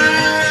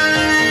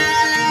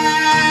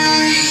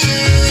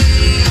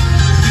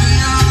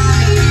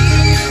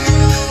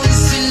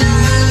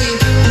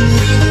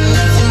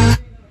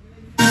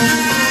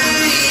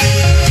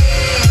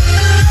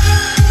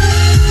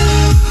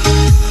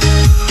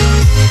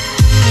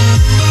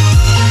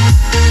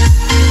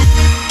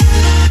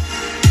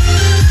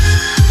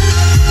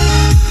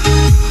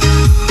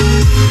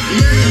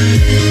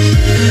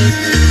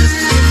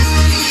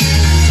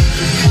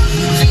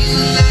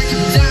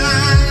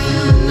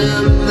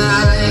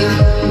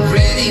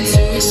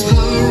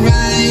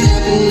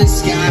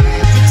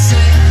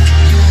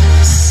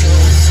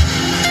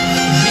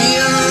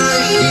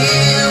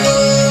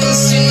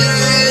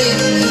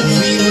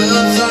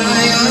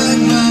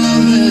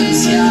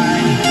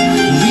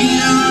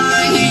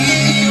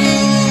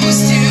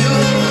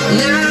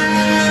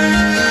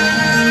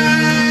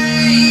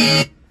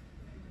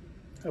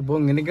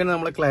 ഇങ്ങനെയൊക്കെയാണ്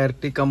നമ്മളെ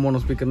ക്ലാരിറ്റി കമ്പോണർ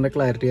സ്പീക്കറിന്റെ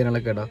ക്ലാരിറ്റി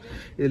കാര്യങ്ങളൊക്കെ കേട്ടോ.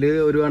 ഇതിൽ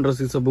ഒരു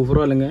അണ്ടർസീ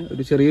സബ്വൂഫറോ അല്ലെങ്കിൽ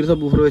ഒരു ചെറിയൊരു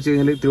സബ്വൂഫർ വെച്ച്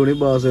കഴിഞ്ഞാൽ ഇത്തിരി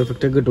ബാസ്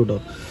എഫക്റ്റ് ഒക്കെ കിട്ടും കേട്ടോ.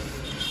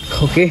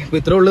 ഓക്കെ, അപ്പോൾ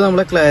ഇത്രേ ഉള്ളൂ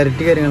നമ്മളെ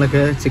ക്ലാരിറ്റി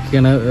കാര്യങ്ങളൊക്കെ ചെക്ക്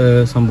ചെയ്യണ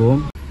സംഭവം.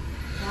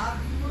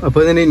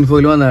 അപ്പോൾ ഇതിന്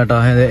ഇൻഫോയിൽ വന്ന കേട്ടോ,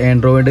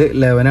 ആൻഡ്രോയിഡ്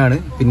 11 ആണ്.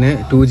 പിന്നെ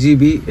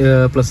 2GB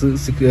പ്ലസ്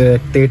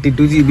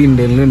 32 GB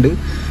ഇന്ത്യയിലുണ്ട്.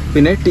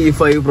 പിന്നെ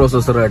T5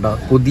 പ്രോസസ്സർ കേട്ടോ,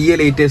 പുതിയ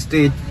ലേറ്റസ്റ്റ്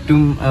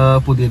ഏറ്റവും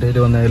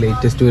പുതിയതായിട്ട് വന്ന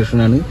ലേറ്റസ്റ്റ്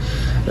വെർഷനാണ്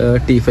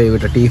T5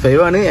 കേട്ടോ.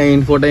 T5 ആണ്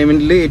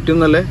ഇൻഫോടൈൻമെൻറ്റിൽ ഏറ്റവും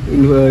നല്ല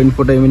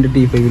ഇൻഫോടൈൻമെൻറ്റ്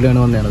T5ലാണ്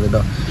വന്നതാണ്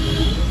കേട്ടോ.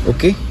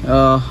 ഓക്കെ,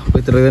 അപ്പോൾ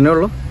ഇത്ര തന്നെ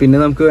ഉള്ളൂ. പിന്നെ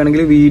നമുക്ക്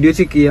വേണമെങ്കിൽ വീഡിയോ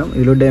ചെക്ക് ചെയ്യാം.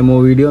 ഇതിൽ ഡെമോ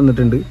വീഡിയോ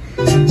വന്നിട്ടുണ്ട്.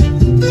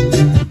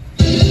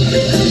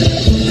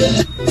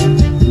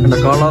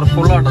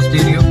 കളർഫുൾ ആട്ടോ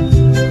സ്റ്റീരിയോ.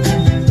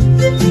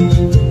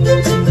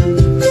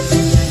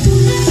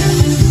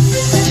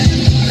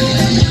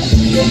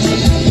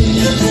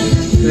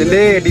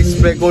 ഇതിന്റെ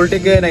ഡിസ്പ്ലേ ക്വാളിറ്റി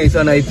ഒക്കെ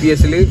നൈസാണ്.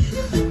 IPS-ൽ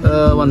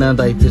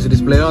വന്നതാണ്, IPS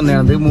ഡിസ്പ്ലേ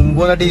വന്നതാണ്. മുമ്പ്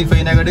വന്ന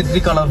T5-നെക്കാട്ടി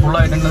ഇത്തിരി കളർഫുൾ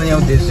ആയിട്ടുണ്ടെന്ന് ഞാൻ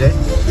ഉദ്ദേശിച്ചത്.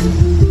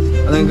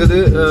 അത് നിങ്ങൾക്കിത്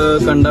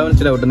കണ്ടാൽ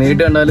മനസ്സിലാവട്ടെ,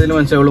 നേരിട്ട് കണ്ടാലും ഇതിൽ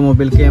മനസ്സിലാവുള്ളൂ.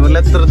 മൊബൈൽ ക്യാമറയിൽ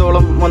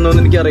എത്രത്തോളം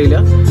വന്നോന്ന് എനിക്കറിയില്ല.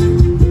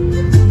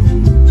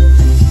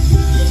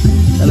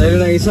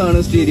 എന്തായാലും നൈസാണ്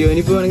സ്റ്റീരിയോ.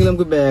 ഇനിയിപ്പോൾ വേണമെങ്കിൽ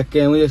നമുക്ക് ബാക്ക്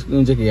ക്യാമറ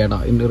ജസ്റ്റ് ചെക്ക് ചെയ്യാം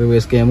കേട്ടോ.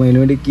 റിവേഴ്സ് ക്യാമറ അതിന്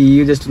വേണ്ടി കീ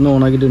ജസ്റ്റ് ഒന്ന്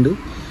ഓൺ ആക്കിയിട്ടുണ്ട്.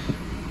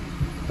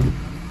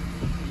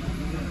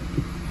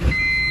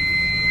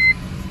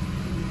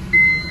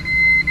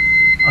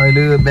 അതിൽ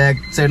ബാക്ക്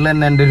സൈഡിൽ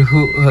തന്നെ എൻ്റെ ഒരു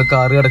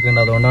കാർ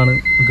കിടക്കുന്നുണ്ട്, അതുകൊണ്ടാണ്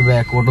നമുക്ക്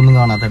ബാക്കോട്ടൊന്നും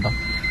കാണാത്ത കേട്ടോ.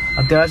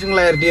 അത്യാവശ്യം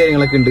ക്ലാരിറ്റി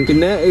കാര്യങ്ങളൊക്കെ ഉണ്ട്.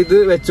 പിന്നെ ഇത്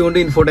വെച്ചുകൊണ്ട്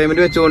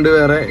ഇൻഫോടൈൻമെന്റ് വെച്ചുകൊണ്ട്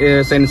വേറെ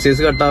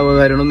സെൻസേഴ്സ് കട്ടാവുക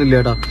കാര്യങ്ങളൊന്നും ഇല്ല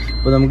കേട്ടോ.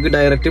 അപ്പോൾ നമുക്ക്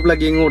ഡയറക്റ്റ്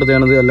പ്ലഗിങ്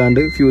കൊടുത്താണത്,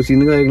 അല്ലാണ്ട്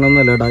ഫ്യൂസിന്ന്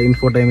കാര്യങ്ങളൊന്നും അല്ല കേട്ടോ.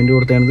 ഇൻഫോടൈൻമെന്റ്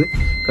കൊടുത്താണത്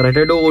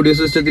കറക്റ്റായിട്ട് ഓഡിയോ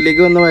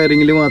സിസ്റ്റത്തിലേക്ക് വന്ന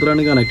വയറിങ്ങിൽ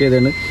മാത്രമാണ് കണക്ട്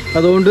ചെയ്തത്.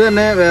 അതുകൊണ്ട്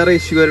തന്നെ വേറെ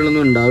ഇഷ്യൂ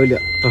കാര്യങ്ങളൊന്നും ഉണ്ടാവില്ല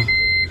കേട്ടോ.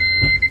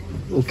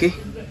 ഓക്കെ,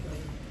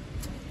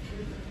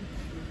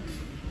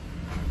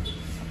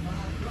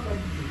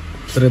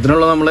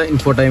 ഇത്തരത്തിലുള്ള നമ്മളെ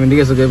ഇൻഫോടൈൻമെന്റ്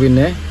കേസൊക്കെ.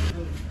 പിന്നെ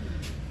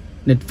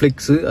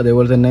നെറ്റ്ഫ്ലിക്സ്,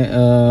 അതേപോലെ തന്നെ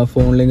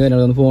ഫോൺ ലിങ്ക്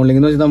കാര്യങ്ങളൊന്നും. ഫോൺ ലിങ്ക്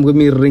എന്ന് വെച്ചാൽ നമുക്ക്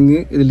മിററിങ്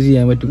ഇതിൽ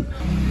ചെയ്യാൻ പറ്റും.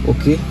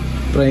 ഓക്കെ,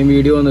 പ്രൈം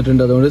വീഡിയോ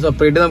വന്നിട്ടുണ്ട്. അതുകൊണ്ട്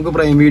സെപ്പറേറ്റ് നമുക്ക്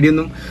പ്രൈം വീഡിയോ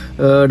ഒന്നും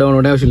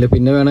ഡൗൺലോഡ് ചെയ്യാൻ ആവശ്യമില്ല.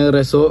 പിന്നെ വേണേൽ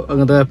റെസോ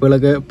അങ്ങനത്തെ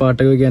ആപ്പുകളൊക്കെ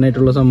പാട്ടൊക്കെ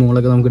വയ്ക്കാനായിട്ടുള്ള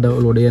സംഭവങ്ങളൊക്കെ നമുക്ക്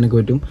ഡൗൺലോഡ് ചെയ്യാനൊക്കെ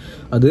പറ്റും.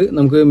 അത്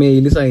നമുക്ക്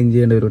മെയിൽ സൈൻ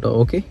ചെയ്യേണ്ടി വരും കേട്ടോ.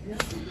 ഓക്കെ,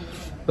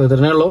 അപ്പോൾ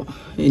ഇത്രയുള്ള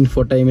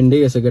ഇൻഫോടൈൻമെന്റ്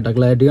കേസൊക്കെ കേട്ടോ.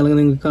 ക്ലാരിറ്റി കണക്ക്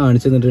നിങ്ങൾക്ക്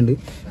കാണിച്ചു തന്നിട്ടുണ്ട്.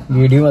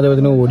 വീഡിയോയും അതേപോലെ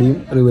തന്നെ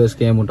ഓഡിയോയും റിവേഴ്സ്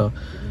ക്യാമും കേട്ടോ.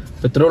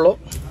 അപ്പോൾ ഇത്രേ ഉള്ളൂ.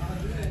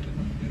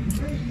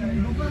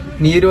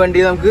 ഈ ഒരു വണ്ടി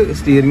നമുക്ക്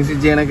സ്റ്റിയറിംഗ്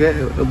സ്വിച്ച് ചെയ്യാനൊക്കെ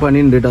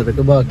പണിയുണ്ട് കേട്ടോ.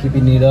 അതൊക്കെ ബാക്കി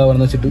പിന്നീട്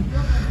ആവണമെന്ന് വെച്ചിട്ട്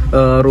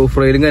റൂഫ്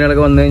റെയിലും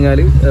കാര്യങ്ങളൊക്കെ വന്നു കഴിഞ്ഞാൽ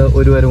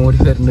ഒരു വരം കൂടി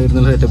വരേണ്ടി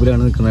വരുന്ന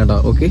സെറ്റപ്പിലാണ് നിൽക്കുന്നത് കേട്ടോ.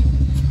 ഓക്കെ,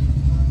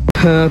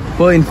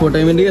 ഇപ്പോൾ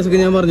ഇൻഫോടൈൻമെന്റ്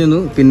കേസൊക്കെ ഞാൻ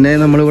പറഞ്ഞു. പിന്നെ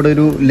നമ്മളിവിടെ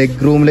ഒരു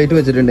ലെഗ് റൂം ലൈറ്റ്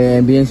വെച്ചിട്ടുണ്ട്,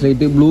 ആംബിയൻസ്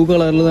ലൈറ്റ് ബ്ലൂ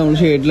കളറിൽ നമ്മൾ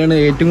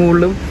ഷെയ്ഡിലാണ് ഏറ്റവും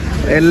കൂടുതലും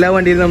എല്ലാ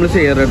വണ്ടിയിലും നമ്മൾ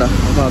ചെയ്യാറ് കേട്ടോ.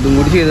 അപ്പോൾ അതും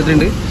കൂടി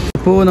ചെയ്തിട്ടുണ്ട്.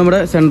 ഇപ്പോൾ നമ്മുടെ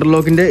സെൻട്രൽ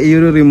ലോക്കിൻ്റെ ഈ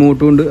ഒരു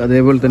റിമോട്ടും ഉണ്ട്,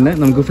 അതേപോലെ തന്നെ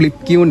നമുക്ക് ഫ്ലിപ്പ്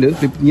കീ ഉണ്ട്.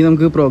 ഫ്ലിപ്പ് കീ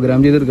നമുക്ക് പ്രോഗ്രാം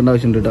ചെയ്തെടുക്കേണ്ട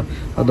ആവശ്യമുണ്ട് കേട്ടോ.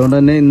 അതുകൊണ്ട്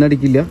തന്നെ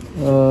ഇന്നടിക്കില്ല.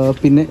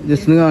 പിന്നെ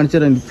ജസ്റ്റ് ഒന്ന് കാണിച്ചു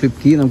തരാം. ഫ്ലിപ്പ്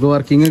കീ നമുക്ക്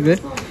വർക്കിംഗ് ഒക്കെ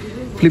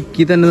ഫ്ലിപ്പ്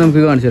കീ തന്നെ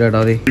നമുക്ക് കാണിച്ചു തരാം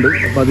കേട്ടോ. അതേ ഉണ്ട്.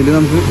 അപ്പോൾ അതിൽ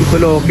നമുക്ക്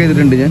ഇപ്പോൾ ലോക്ക്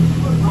ചെയ്തിട്ടുണ്ട്. ഞാൻ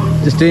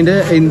ജസ്റ്റ് അതിൻ്റെ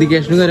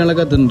ഇൻഡിക്കേഷനും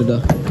കാര്യങ്ങളൊക്കെ എത്തുന്നുണ്ട് കേട്ടോ.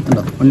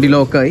 ഉണ്ടോ, വണ്ടി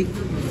ലോക്കായി.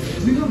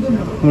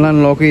 നമ്മൾ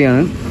അൺലോക്ക്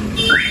ചെയ്യാണ്.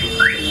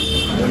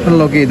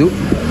 അൺലോക്ക് ചെയ്തു.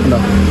 ഉണ്ടോ,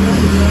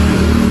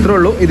 ഇത്രേ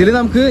ഉള്ളൂ. ഇതിൽ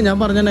നമുക്ക് ഞാൻ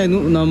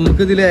പറഞ്ഞിട്ടുണ്ടായിരുന്നു,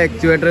 നമുക്ക് ഇതിൽ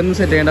ആക്ടിവേറ്റർ ഒന്നും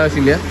സെറ്റ് ചെയ്യേണ്ട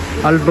ആവശ്യമില്ല.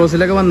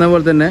 അൾട്രോസിലൊക്കെ വന്ന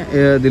പോലെ തന്നെ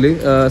ഇതിൽ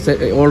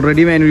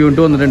ഓൾറെഡി മാനുവൽ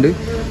യൂണിറ്റ് വന്നിട്ടുണ്ട്.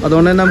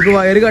 അതുകൊണ്ട് തന്നെ നമുക്ക്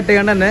വയർ കട്ട്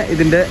ചെയ്യാണ്ട് തന്നെ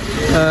ഇതിൻ്റെ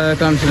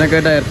കണക്ഷനൊക്കെ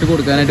ഡയറക്റ്റ്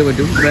കൊടുക്കാനായിട്ട്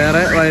പറ്റും.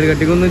 വേറെ വയർ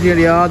കട്ടിങ് ഒന്നും ചെയ്യാൻ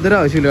യാതൊരു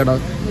ആവശ്യമില്ല കേട്ടോ.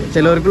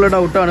 ചിലവർക്കുള്ള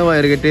ഡൗട്ടാണ്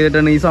വയർ കട്ട്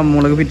ചെയ്തിട്ടാണ് ഈ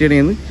സംഭവങ്ങളൊക്കെ ഫിറ്റ്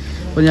ചെയ്യണമെന്ന്.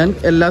 അപ്പോൾ ഞാൻ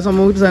എല്ലാ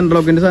സംഭവവും സെൻട്രൽ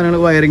ലോക്കിൻ്റെ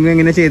സാധനങ്ങൾ വയറിങ്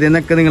എങ്ങനെ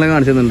ചെയ്തതെന്നൊക്കെ നിങ്ങളെ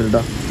കാണിച്ചു തന്നിട്ടുണ്ട്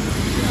കേട്ടോ.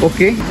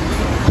 ഓക്കെ,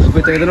 അപ്പോൾ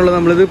ഇത്തരത്തിലുള്ള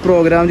നമ്മളിത്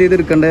പ്രോഗ്രാം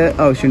ചെയ്തെടുക്കേണ്ട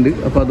ആവശ്യമുണ്ട്.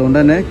 അപ്പോൾ അതുകൊണ്ട്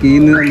തന്നെ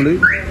കീന്ന് നമ്മൾ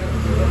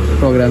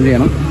പ്രോഗ്രാം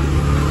ചെയ്യണം.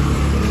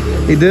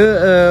 ഇത്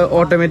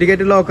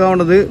ഓട്ടോമാറ്റിക്കായിട്ട് ലോക്ക്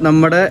ആവുന്നത്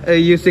നമ്മുടെ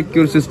ഈ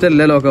സെക്യൂർ സിസ്റ്റം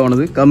അല്ല ലോക്ക്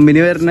ആവുന്നത്. കമ്പനി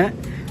വരുന്ന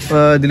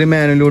ഇതിൽ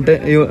മാനുവലൂട്ട്,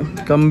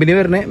 കമ്പനി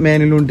വരുന്ന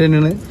മാനുവലൂട്ട്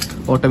തന്നെയാണ്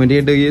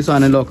ഓട്ടോമാറ്റിക്കായിട്ട് ഈ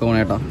സാധനം ലോക്ക് ആവണം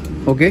കേട്ടോ.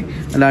 ഓക്കെ,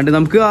 അല്ലാണ്ട്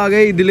നമുക്ക്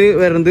ആകെ ഇതിൽ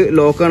വരുന്നത്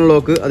ലോക്ക്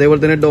അൺലോക്ക്, അതേപോലെ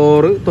തന്നെ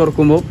ഡോറ്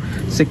തുറക്കുമ്പോൾ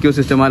സെക്യൂർ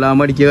സിസ്റ്റം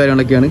അലാം അടിക്കുക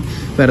കാര്യങ്ങളൊക്കെയാണ്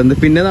വരുന്നത്.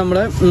 പിന്നെ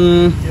നമ്മുടെ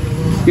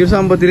ഈ ഒരു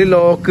സംഭവത്തിൽ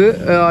ലോക്ക്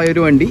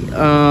ആയൊരു വണ്ടി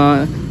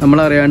നമ്മൾ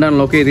അറിയാണ്ട്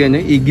അൺലോക്ക് ചെയ്ത്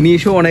കഴിഞ്ഞാൽ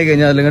ഇഗ്നീഷൻ ഓൺ ആയി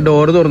കഴിഞ്ഞാൽ അല്ലെങ്കിൽ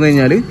ഡോറ് തുറന്നു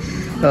കഴിഞ്ഞാൽ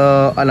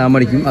അലാം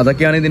അടിക്കും.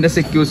 അതൊക്കെയാണ് ഇതിൻ്റെ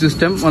സെക്യൂർ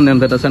സിസ്റ്റം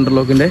വന്നിരുന്നത് കേട്ടോ, സെൻട്രൽ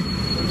ലോക്കിൻ്റെ.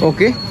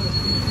 ഓക്കെ,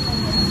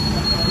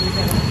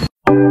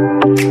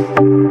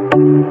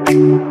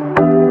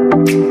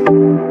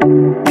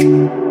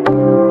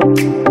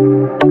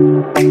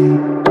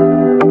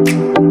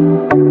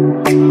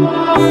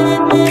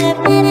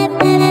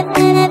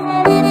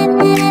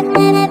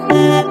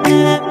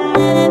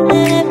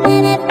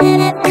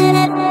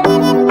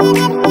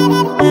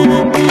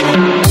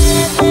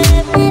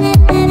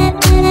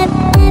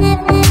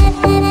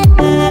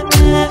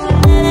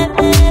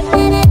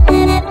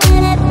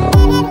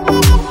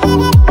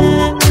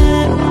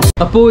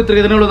 അപ്പോൾ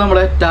ഇത്രയും തന്നെയുള്ളൂ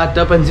നമ്മുടെ ടാറ്റ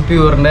പഞ്ച്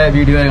പ്യൂറിൻ്റെ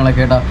വീഡിയോ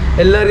കാര്യങ്ങളൊക്കെ കേട്ടോ.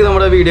 എല്ലാവർക്കും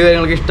നമ്മുടെ വീഡിയോ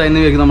കാര്യങ്ങളൊക്കെ ഇഷ്ടമായി എന്ന്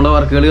വിചാരിക്കുന്നു, നമ്മുടെ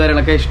വർക്കുകൾ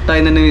കാര്യങ്ങളൊക്കെ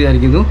ഇഷ്ടമായി തന്നെ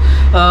വിചാരിക്കുന്നു.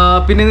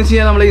 പിന്നെ എന്ന് വെച്ച്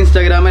കഴിഞ്ഞാൽ നമ്മൾ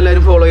ഇൻസ്റ്റാഗ്രാം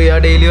എല്ലാവരും ഫോളോ ചെയ്യുക,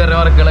 ഡെയിലി വരുന്ന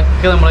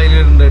വർക്കുകളൊക്കെ നമ്മളതിൽ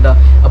ഉണ്ട് കേട്ടോ.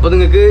 അപ്പോൾ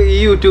നിങ്ങൾക്ക് ഈ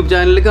യൂട്യൂബ്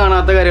ചാനലിൽ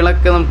കാണാത്ത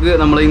കാര്യങ്ങളൊക്കെ നമുക്ക്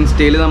നമ്മുടെ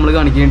ഇൻസ്റ്റയിൽ നമ്മൾ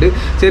കാണിക്കുന്നുണ്ട്.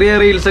 ചെറിയ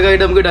റീൽസൊക്കെ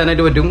ആയിട്ട് നമുക്ക്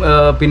ഇടാനായിട്ട് പറ്റും.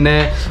 പിന്നെ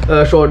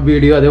ഷോർട്ട്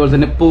വീഡിയോ, അതേപോലെ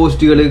തന്നെ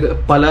പോസ്റ്റുകൾ,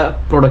 പല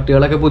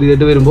പ്രൊഡക്റ്റുകളൊക്കെ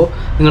പുതിയതായിട്ട് വരുമ്പോൾ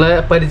നിങ്ങളെ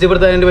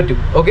പരിചയപ്പെടുത്താനായിട്ട് പറ്റും.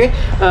 ഓക്കെ,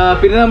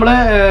 പിന്നെ നമ്മുടെ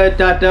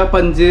ടാറ്റ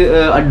പഞ്ച്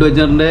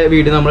അഡ്വഞ്ചറിൻ്റെ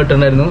വീഡിയോ നമ്മൾ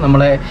ഇട്ടിട്ടുണ്ടായിരുന്നു. നമ്മളെ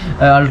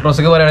അൾട്രോസ്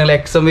ഒക്കെ പറയുകയാണെങ്കിൽ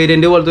എക്സം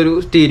വേരിയന്റ് പോലത്തെ ഒരു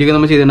സ്റ്റീരിയൊക്കെ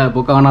നമ്മൾ ചെയ്തിട്ടുണ്ട്.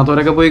 അപ്പോൾ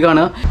കാണാത്തവരൊക്കെ പോയി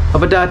കാണുക.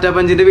 അപ്പോൾ ടാറ്റ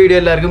പഞ്ചിൻ്റെ വീഡിയോ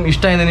എല്ലാവർക്കും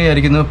ഇഷ്ടമായി എന്ന്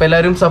വിചാരിക്കുന്നു. അപ്പോൾ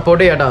എല്ലാവരും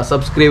സപ്പോർട്ട് ചെയ്യാം കേട്ടോ.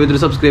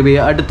 സബ്സ്ക്രൈബ്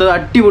ചെയ്യുക. അടുത്ത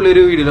അടിപൊളി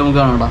ഒരു വീഡിയോ നമുക്ക്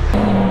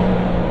കാണാം.